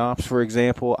for Mountain Ops, for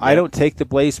example. Yep. I don't take the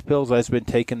Blaze pills. I've been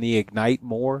taking the Ignite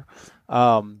more.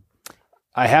 I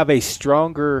have a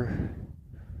stronger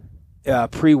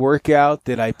pre-workout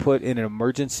that I put in an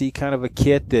emergency kind of a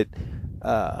kit that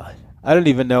I don't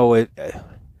even know it.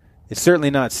 It's certainly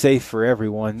not safe for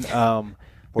everyone.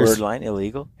 Borderline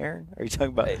illegal, Aaron? Are you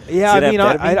talking about? Yeah, I mean,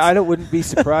 I wouldn't be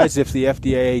surprised if the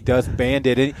FDA does ban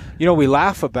it. And, we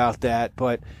laugh about that,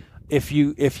 but if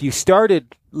you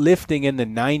started lifting in the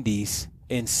 90s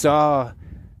and saw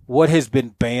what has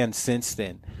been banned since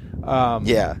then,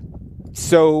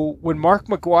 So when Mark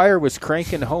McGwire was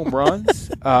cranking home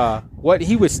runs, what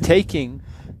he was taking,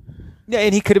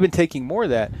 and he could have been taking more of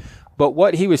that, but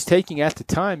what he was taking at the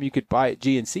time, you could buy at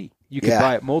GNC. You could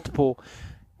buy it multiple.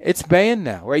 It's banned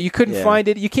now, right? You couldn't find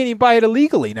it. You can't even buy it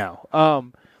illegally now. I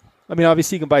mean,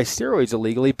 obviously you can buy steroids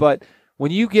illegally, but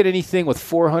when you get anything with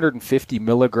 450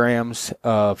 milligrams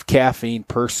of caffeine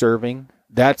per serving,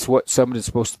 that's what somebody's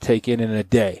supposed to take in a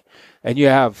day. And you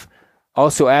have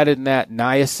also added in that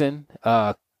niacin,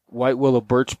 white willow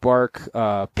birch bark,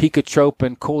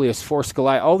 picotropin, coleus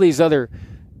forscolai, all these other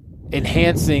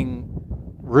enhancing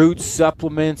root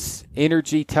supplements,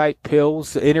 energy-type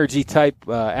pills, energy-type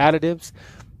additives.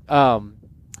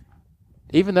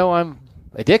 Even though I'm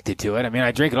addicted to it, I mean,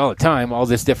 I drink it all the time, all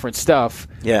this different stuff.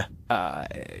 Yeah.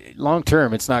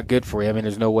 Long-term, it's not good for you. I mean,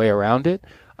 there's no way around it.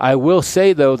 I will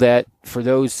say, though, that for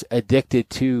those addicted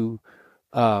to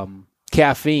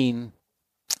caffeine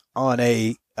on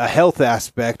a health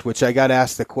aspect, which I got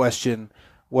asked the question,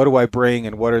 what do I bring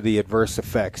and what are the adverse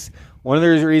effects? One of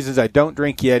the reasons I don't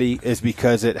drink Yeti is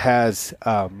because it has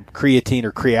creatine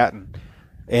or creatinine,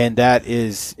 and that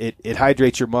is it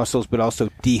hydrates your muscles but also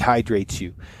dehydrates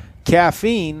you.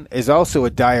 Caffeine is also a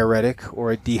diuretic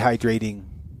or a dehydrating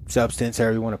substance,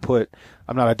 however you want to put it.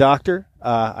 I'm not a doctor.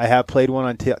 I have played one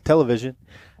on television.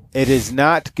 It is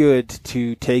not good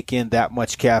to take in that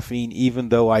much caffeine, even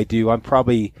though I do. I'm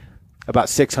probably about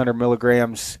 600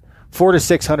 milligrams, 400 to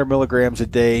 600 milligrams a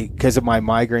day because of my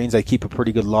migraines. I keep a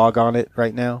pretty good log on it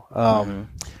right now.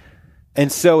 And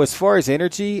so as far as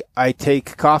energy, I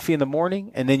take coffee in the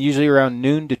morning, and then usually around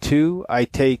noon to 2,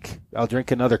 I'll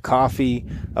drink another coffee,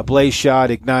 a Blaze shot,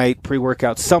 Ignite,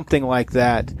 pre-workout, something like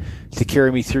that to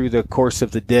carry me through the course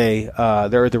of the day,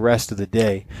 or the rest of the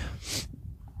day.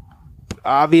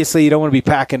 Obviously, you don't want to be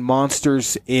packing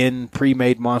monsters in,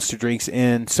 pre-made monster drinks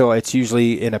in, so it's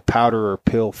usually in a powder or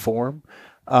pill form.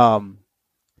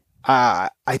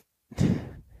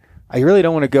 I really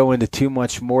don't want to go into too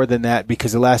much more than that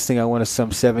because the last thing I want is some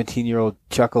 17-year-old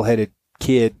chuckle-headed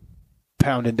kid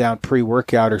pounding down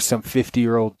pre-workout or some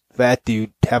 50-year-old fat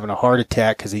dude having a heart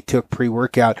attack because he took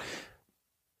pre-workout.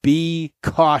 Be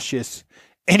cautious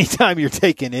anytime you're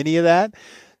taking any of that.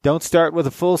 Don't start with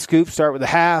a full scoop. Start with a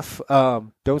half.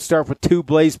 Don't start with 2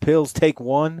 blaze pills. Take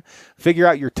 1. Figure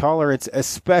out your tolerance,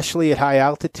 especially at high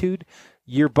altitude.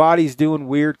 Your body's doing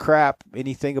weird crap,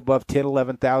 anything above 10,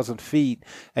 11,000 feet,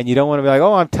 and you don't want to be like,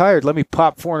 oh, I'm tired. Let me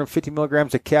pop 450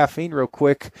 milligrams of caffeine real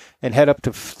quick and head up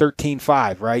to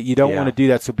 13.5, right? You don't want to do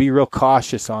that, so be real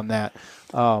cautious on that.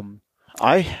 I'm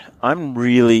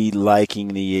really liking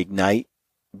the Ignite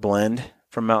blend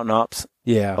from Mountain Ops.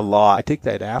 Yeah, a lot. I think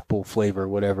that apple flavor,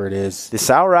 whatever it is. The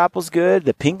sour apple's good.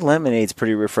 The pink lemonade's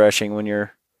pretty refreshing when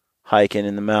you're hiking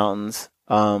in the mountains.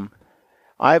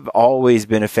 I've always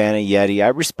been a fan of Yeti. I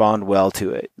respond well to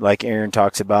it. Like Aaron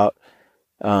talks about,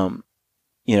 the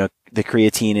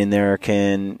creatine in there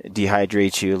can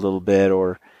dehydrate you a little bit,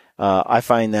 or I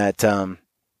find that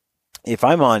if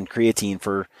I'm on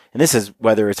creatine and this is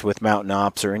whether it's with Mountain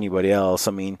Ops or anybody else,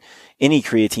 I mean, any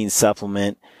creatine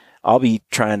supplement, I'll be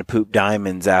trying to poop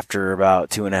diamonds after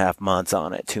about 2.5 months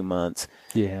on it, 2 months.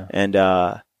 Yeah. And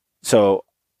so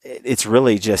it's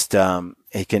really just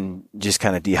it can just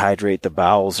kind of dehydrate the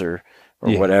bowels or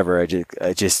whatever.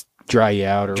 I just dry you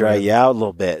out a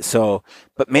little bit. So,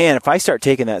 but man, if I start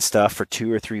taking that stuff for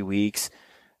 2 or 3 weeks,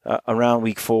 around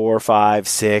week 4, 5,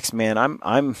 6, man,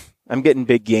 I'm getting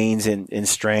big gains in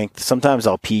strength. Sometimes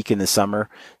I'll peak in the summer,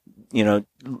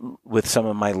 with some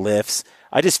of my lifts.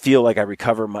 I just feel like I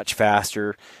recover much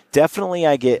faster. Definitely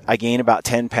I gain about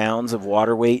 10 pounds of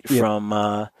water weight from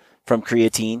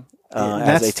creatine.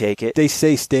 As I take it, they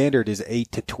say standard is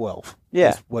 8 to 12.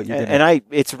 Yeah, what you're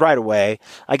it's right away.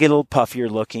 I get a little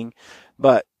puffier looking,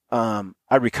 but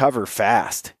I recover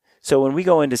fast. So when we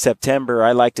go into September,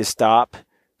 I like to stop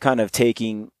kind of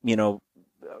taking,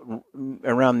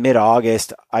 around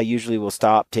mid-August. I usually will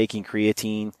stop taking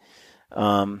creatine,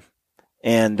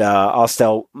 and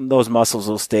those muscles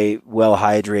will stay well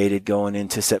hydrated going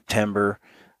into September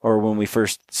or when we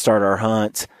first start our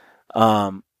hunts.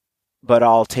 But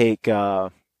I'll take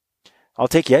Yeti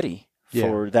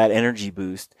for that energy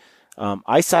boost.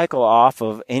 I cycle off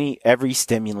of every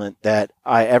stimulant that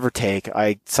I ever take.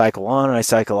 I cycle on and I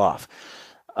cycle off.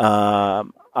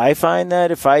 I find that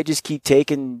if I just keep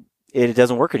taking it, it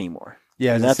doesn't work anymore.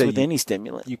 Yeah, and that's with any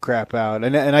stimulant. You crap out,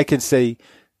 and I can say,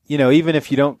 even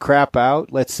if you don't crap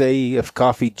out, let's say if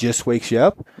coffee just wakes you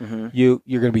up, you're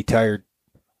going to be tired.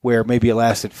 Where maybe it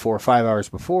lasted 4 or 5 hours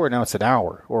before, now it's an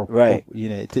hour, or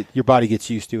your body gets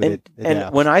used to it.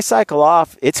 And when I cycle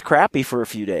off, it's crappy for a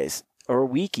few days or a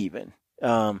week even.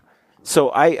 So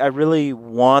I really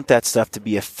want that stuff to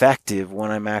be effective when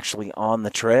I'm actually on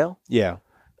the trail. Yeah.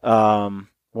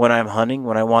 When I'm hunting,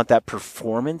 when I want that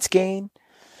performance gain.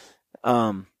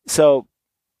 Like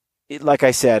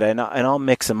I said, and I'll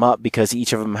mix them up because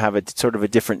each of them have a sort of a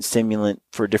different stimulant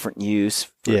for different use.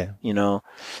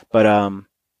 But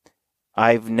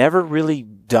I've never really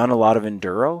done a lot of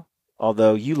enduro,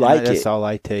 although you like it. That's all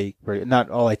I take. Not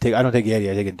all I take. I don't take Yeti.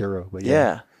 I take enduro. But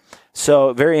yeah.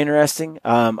 So very interesting.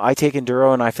 I take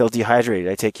enduro and I feel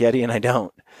dehydrated. I take Yeti and I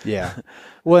don't. Yeah.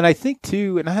 Well, and I think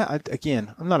too, and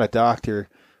I'm not a doctor,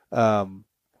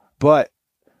 but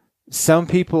some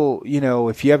people,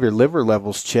 if you have your liver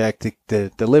levels checked,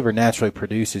 the liver naturally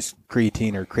produces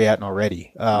creatine or creatine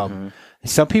already.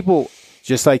 Some people,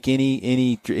 just like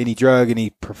any drug, any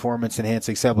performance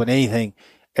enhancing supplement, anything,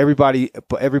 everybody's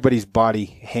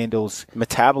body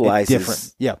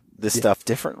metabolizes this stuff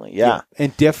differently. Yeah.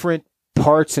 And different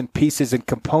parts and pieces and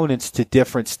components to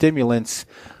different stimulants.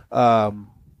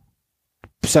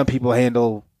 Some people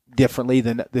handle differently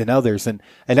than others, and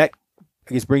that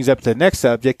I guess brings up to the next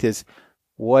subject is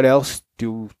what else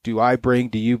do I bring?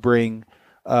 Do you bring?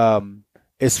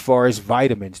 As far as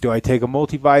vitamins, do I take a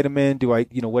multivitamin? Do I,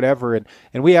 whatever?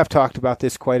 And we have talked about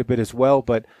this quite a bit as well,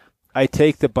 but I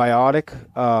take the biotic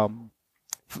from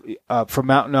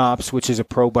Mountain Ops, which is a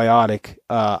probiotic.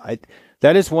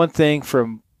 That is one thing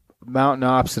from Mountain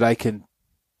Ops that I can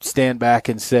stand back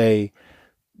and say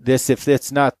this, if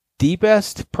it's not the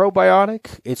best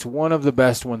probiotic, it's one of the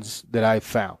best ones that I've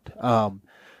found. And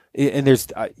there's,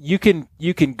 you can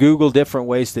Google different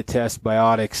ways to test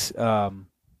biotics,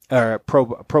 or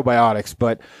probiotics,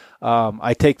 but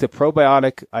I take the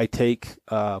probiotic. I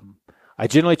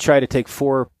generally try to take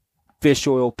 4 fish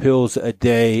oil pills a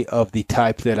day of the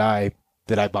type that I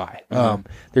buy.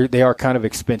 They are kind of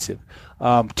expensive.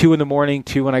 2 in the morning,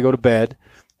 2 when I go to bed.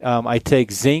 I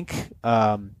take zinc.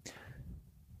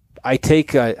 I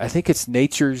take I think it's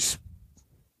Nature's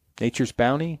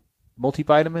Bounty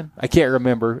multivitamin. I can't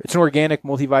remember. It's an organic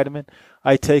multivitamin.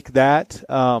 I take that.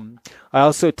 I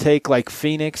also take like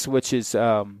Phoenix, which is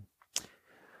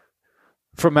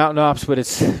from Mountain Ops, but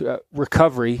it's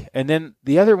recovery. And then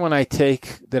the other one I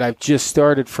take that I've just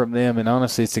started from them, and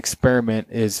honestly it's experiment,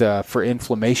 is for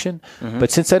inflammation.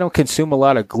 But since I don't consume a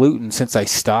lot of gluten since I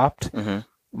stopped,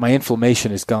 my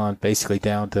inflammation has gone basically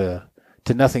down to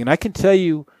nothing. And I can tell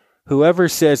you, whoever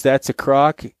says that's a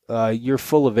crock, you're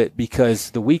full of it,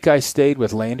 because the week I stayed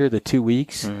with Lander, the 2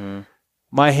 weeks,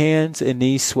 my hands and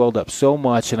knees swelled up so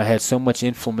much, and I had so much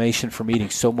inflammation from eating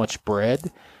so much bread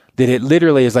that it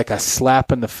literally is like a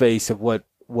slap in the face of what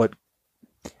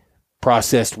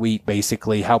processed wheat,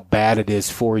 basically, how bad it is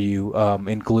for you,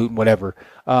 in gluten, whatever.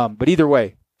 But either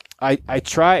way, I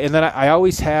try, and then I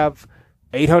always have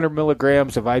 800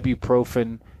 milligrams of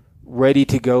ibuprofen ready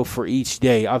to go for each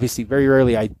day. Obviously, very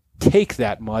rarely I take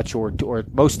that much, or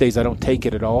most days I don't take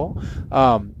it at all.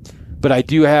 But I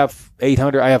do have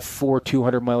 800. I have 4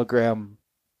 200 milligram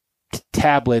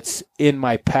tablets in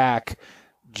my pack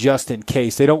just in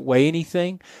case. They don't weigh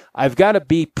anything. I've got to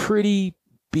be pretty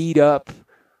beat up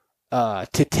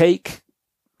to take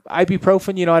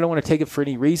ibuprofen. I don't want to take it for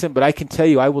any reason, but I can tell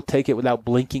you I will take it without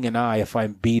blinking an eye if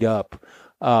I'm beat up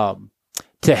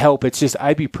to help. It's just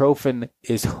ibuprofen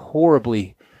is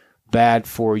horribly bad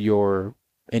for your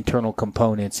internal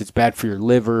components. It's bad for your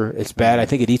liver. It's bad. I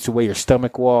think it eats away your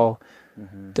stomach wall.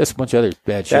 That's a bunch of other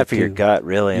bad shit. Bad for your too. gut,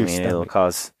 really. Your It'll stomach.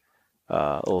 cause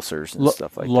ulcers and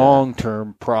stuff like that.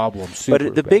 Long-term problems.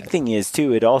 But the big thing is,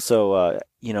 too, it also,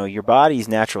 your body's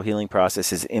natural healing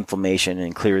process is inflammation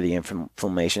and clear the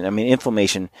inflammation. I mean,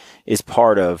 inflammation is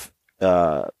part of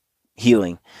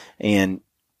healing. And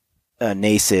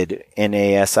NASID,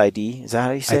 N-A-S-I-D, is that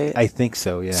how you say it? I think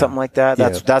so, yeah. Something like that. Yeah.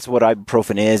 That's what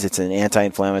ibuprofen is. It's an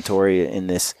anti-inflammatory in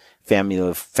this family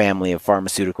of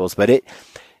pharmaceuticals, but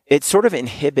it sort of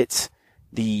inhibits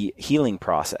the healing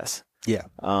process. Yeah.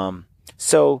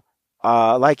 So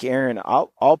like Aaron,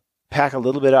 I'll pack a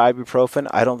little bit of ibuprofen.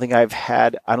 I don't think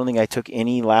I took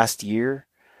any last year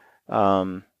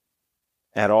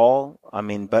at all. I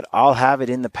mean, but I'll have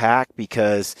it in the pack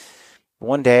because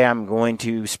one day I'm going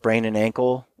to sprain an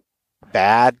ankle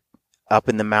bad up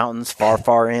in the mountains,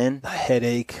 far in. A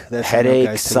headache.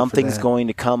 Something's going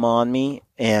to come on me,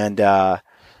 and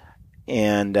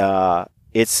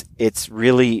it's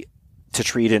really to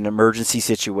treat an emergency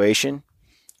situation.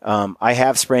 I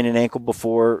have sprained an ankle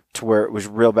before to where it was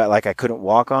real bad, like I couldn't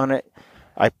walk on it.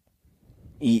 I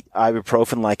eat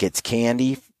ibuprofen like it's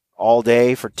candy all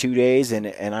day for 2 days, and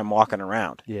I'm walking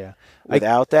around. Yeah.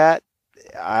 Without that,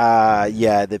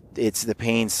 the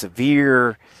pain's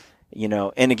severe,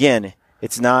 and again,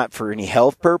 it's not for any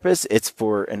health purpose. It's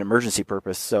for an emergency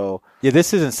purpose. So yeah,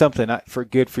 this isn't something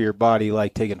good for your body,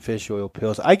 like taking fish oil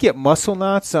pills. I get muscle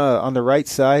knots on the right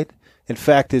side. In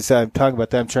fact, as I'm talking about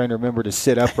that, I'm trying to remember to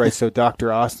sit upright so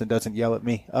Dr. Austin doesn't yell at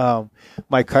me,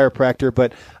 my chiropractor.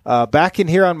 But back in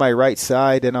here on my right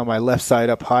side and on my left side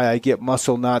up high, I get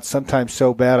muscle knots sometimes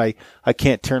so bad I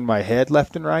can't turn my head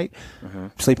left and right.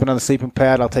 Sleeping on the sleeping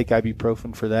pad, I'll take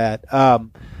ibuprofen for that.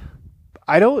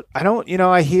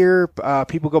 I hear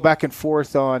people go back and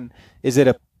forth on, is it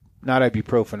not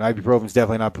ibuprofen? Ibuprofen is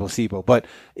definitely not placebo, but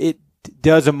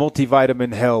does a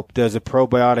multivitamin help? Does a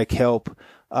probiotic help?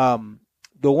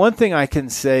 The one thing I can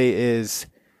say is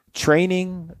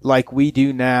training like we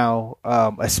do now,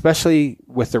 especially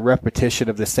with the repetition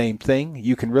of the same thing,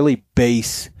 you can really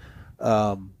base,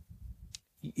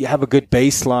 you have a good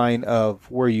baseline of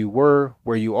where you were,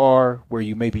 where you are, where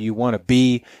you want to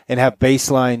be, and have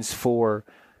baselines for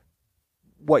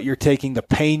what you're taking, the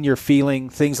pain you're feeling,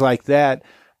 things like that.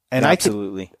 And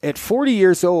absolutely, at 40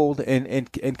 years old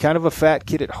and kind of a fat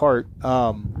kid at heart,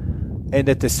 and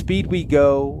at the speed we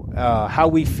go, how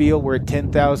we feel, we're at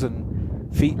 10,000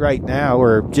 feet right now,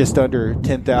 or just under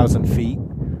 10,000 feet.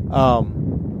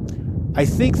 I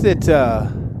think that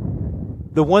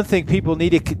the one thing people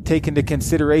need to take into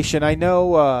consideration, I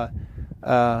know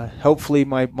hopefully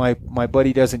my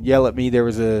buddy doesn't yell at me. There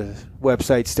was a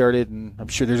website started, and I'm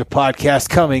sure there's a podcast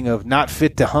coming of Not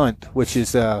Fit to Hunt, which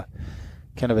is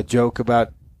kind of a joke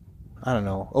about, I don't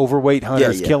know, overweight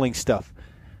hunters killing stuff.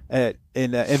 And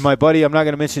my buddy, I'm not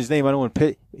going to mention his name. I don't want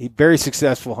to. He's a very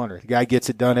successful hunter. The guy gets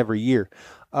it done every year.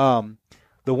 The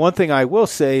one thing I will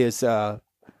say is, I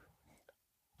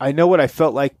know what I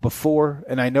felt like before,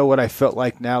 and I know what I felt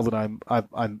like now that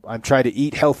I'm trying to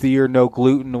eat healthier, no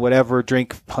gluten, whatever,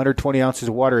 drink 120 ounces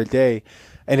of water a day,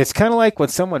 and it's kind of like when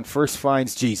someone first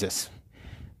finds Jesus.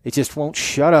 They just won't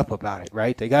shut up about it,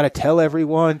 right? They got to tell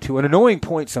everyone to an annoying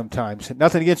point sometimes.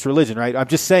 Nothing against religion, right? I'm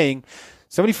just saying.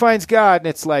 Somebody finds God, and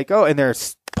it's like, and they're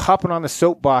popping on the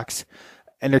soapbox,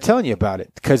 and they're telling you about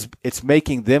it because it's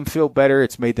making them feel better.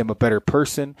 It's made them a better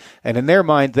person. And in their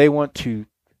mind, they want to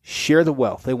share the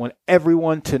wealth. They want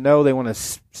everyone to know. They want to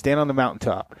stand on the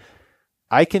mountaintop.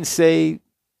 I can say,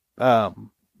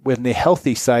 with the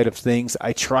healthy side of things,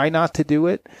 I try not to do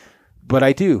it, but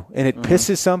I do. And it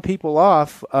pisses some people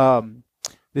off.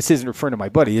 This isn't referring to my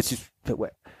buddy. It's just,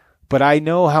 but I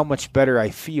know how much better I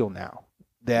feel now.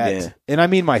 And I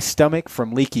mean my stomach,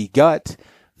 from leaky gut,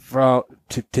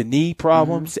 to knee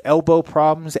problems, elbow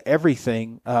problems,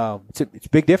 everything. It's a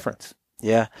big difference.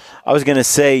 Yeah. I was going to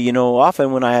say,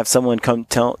 often when I have someone come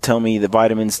tell me the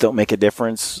vitamins don't make a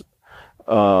difference,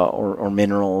 or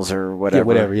minerals or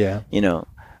whatever. Yeah.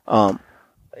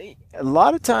 A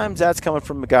lot of times that's coming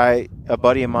from a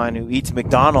buddy of mine who eats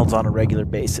McDonald's on a regular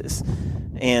basis.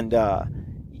 And,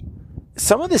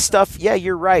 some of this stuff, yeah,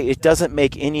 you're right. It doesn't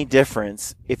make any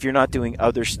difference if you're not doing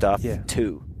other stuff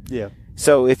too. Yeah.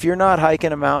 So if you're not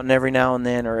hiking a mountain every now and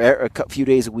then, or a few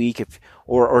days a week,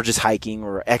 or just hiking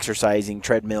or exercising,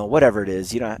 treadmill, whatever it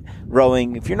is,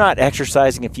 rowing, if you're not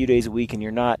exercising a few days a week and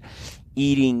you're not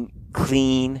eating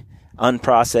clean,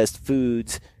 unprocessed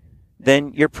foods,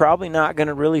 then you're probably not going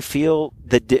to really feel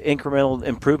the incremental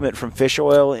improvement from fish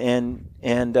oil and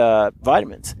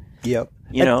vitamins. Yep.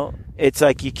 It's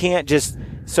like you can't just,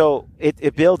 so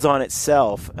it builds on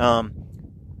itself.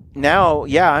 Now,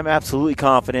 yeah, I'm absolutely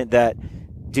confident that,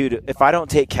 dude, if I don't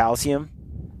take calcium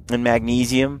and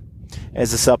magnesium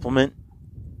as a supplement,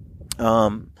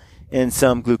 and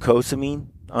some glucosamine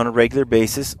on a regular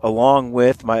basis, along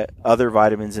with my other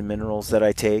vitamins and minerals that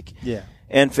I take,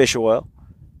 and fish oil,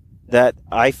 that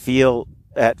I feel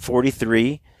at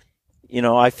 43,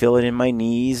 I feel it in my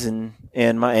knees and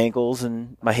my ankles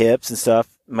and my hips and stuff,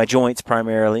 my joints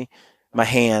primarily, my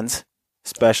hands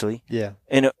especially. Yeah.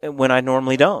 And when I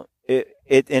normally don't.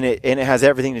 It has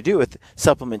everything to do with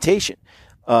supplementation.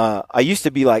 I used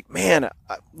to be like, man,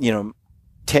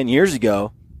 10 years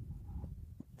ago,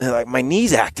 like my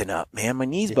knee's acting up, man, my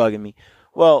knee's bugging me.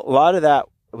 Well, a lot of that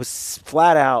was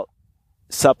flat out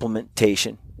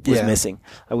supplementation was missing.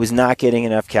 I was not getting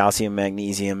enough calcium,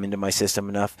 magnesium into my system,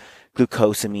 enough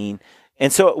glucosamine.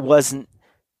 And so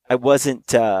I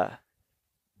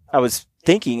was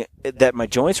thinking that my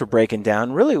joints were breaking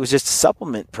down. Really, it was just a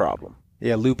supplement problem.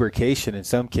 Yeah, lubrication in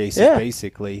some cases,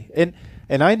 basically. And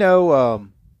I know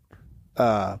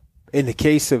in the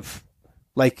case of,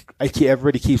 like,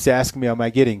 everybody keeps asking me, am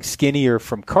I getting skinnier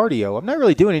from cardio? I'm not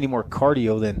really doing any more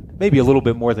cardio than maybe a little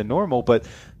bit more than normal. But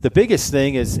the biggest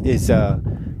thing is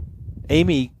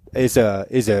Amy is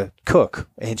a cook,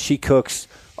 and she cooks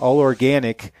all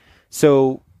organic.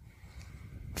 So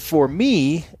for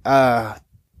me,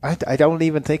 I don't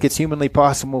even think it's humanly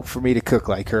possible for me to cook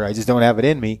like her. I just don't have it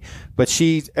in me. But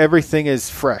everything is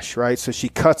fresh, right? So she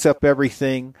cuts up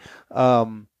everything.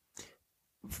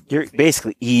 You're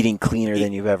basically eating cleaner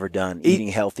than you've ever done, eating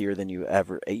healthier than you've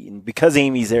ever eaten, because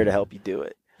Amy's there to help you do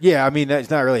it. Yeah, I mean, that's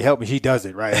not really helping. She does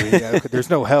it, right? I mean, there's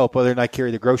no help other than I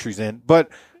carry the groceries in. But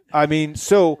I mean,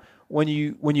 so when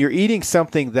you're eating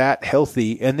something that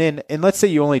healthy, and let's say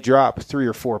you only drop 3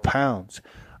 or 4 pounds,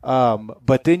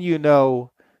 but then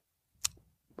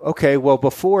okay, well,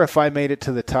 before, if I made it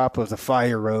to the top of the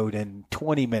fire road in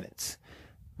 20 minutes,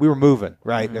 we were moving,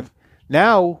 right? Mm-hmm.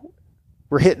 Now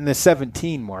we're hitting the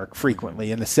 17 mark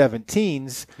frequently. In the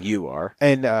 17s, you are,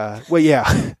 and well,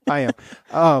 yeah, I am.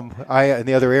 I and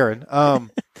the other Aaron.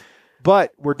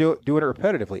 But we're doing it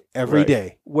repetitively every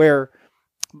day. Where,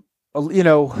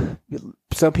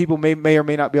 some people may or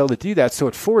may not be able to do that. So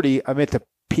at 40, I'm at the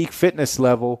peak fitness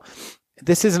level.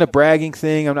 This isn't a bragging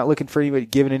thing. I'm not looking for anybody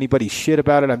giving anybody shit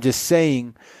about it. I'm just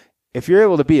saying, if you're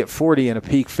able to be at 40 in a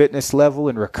peak fitness level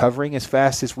and recovering as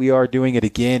fast as we are, doing it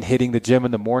again, hitting the gym in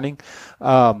the morning,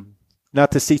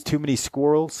 not to see too many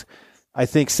squirrels, I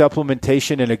think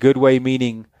supplementation in a good way,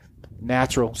 meaning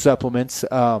natural supplements,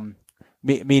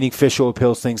 meaning fish oil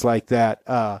pills, things like that,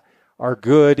 are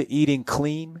good. Eating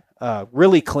clean,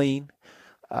 really clean,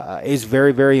 is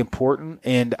very, very important.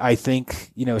 And I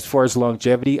think, as far as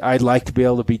longevity, I'd like to be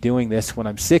able to be doing this when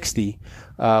I'm 60,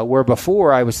 where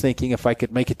before I was thinking if I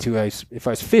could make it if I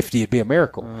was 50, it'd be a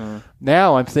miracle. Mm-hmm.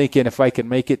 Now I'm thinking if I can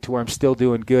make it to where I'm still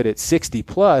doing good at 60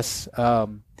 plus.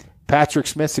 Patrick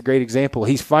Smith's a great example.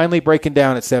 He's finally breaking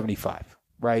down at 75,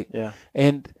 right? Yeah.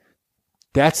 And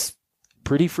that's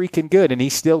pretty freaking good. And he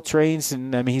still trains,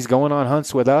 and I mean, he's going on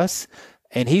hunts with us.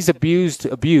 And he's abused,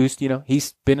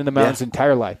 he's been in the mountains his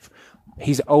entire life.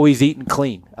 He's always eaten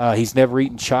clean. He's never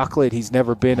eaten chocolate. He's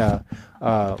never been a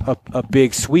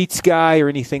big sweets guy or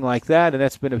anything like that. And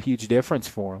that's been a huge difference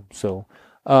for him. So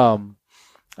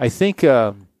I think,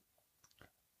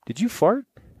 did you fart?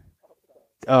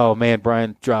 Oh, man,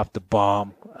 Brian dropped the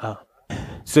bomb.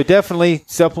 So definitely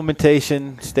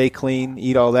supplementation, stay clean,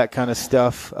 eat all that kind of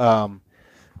stuff.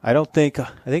 I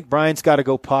think Brian's got to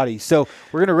go potty. So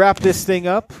we're going to wrap this thing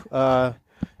up.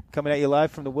 Coming at you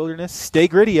live from the wilderness. Stay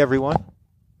gritty, everyone.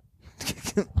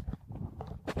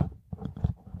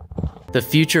 The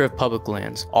future of public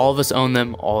lands. All of us own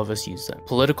them, all of us use them.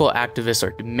 Political activists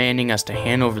are demanding us to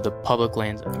hand over the public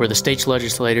lands where the state's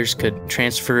legislators could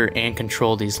transfer and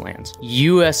control these lands.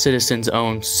 U.S. citizens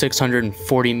own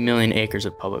 640 million acres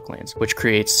of public lands, which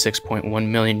creates 6.1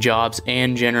 million jobs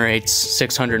and generates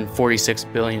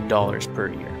 $646 billion per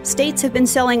year. States have been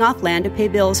selling off land to pay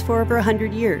bills for over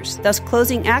 100 years, thus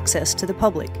closing access to the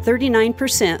public.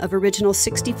 39% of original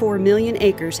 64 million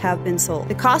acres have been sold.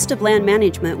 The cost of land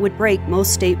management would break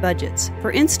most state budgets.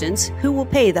 For instance, who will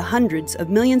pay the hundreds of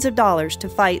millions of dollars to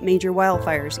fight major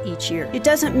wildfires each year? It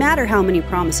doesn't matter how many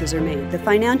promises are made. The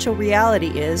financial reality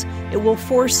is it will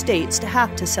force states to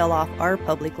have to sell off our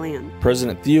public land.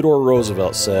 President Theodore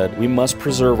Roosevelt said, "We must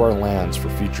preserve our lands for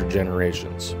future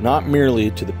generations, not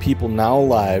merely to the people now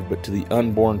alive, but to the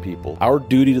unborn people. Our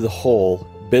duty to the whole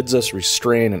bids us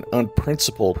restrain an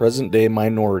unprincipled present-day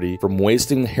minority from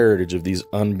wasting the heritage of these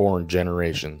unborn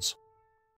generations."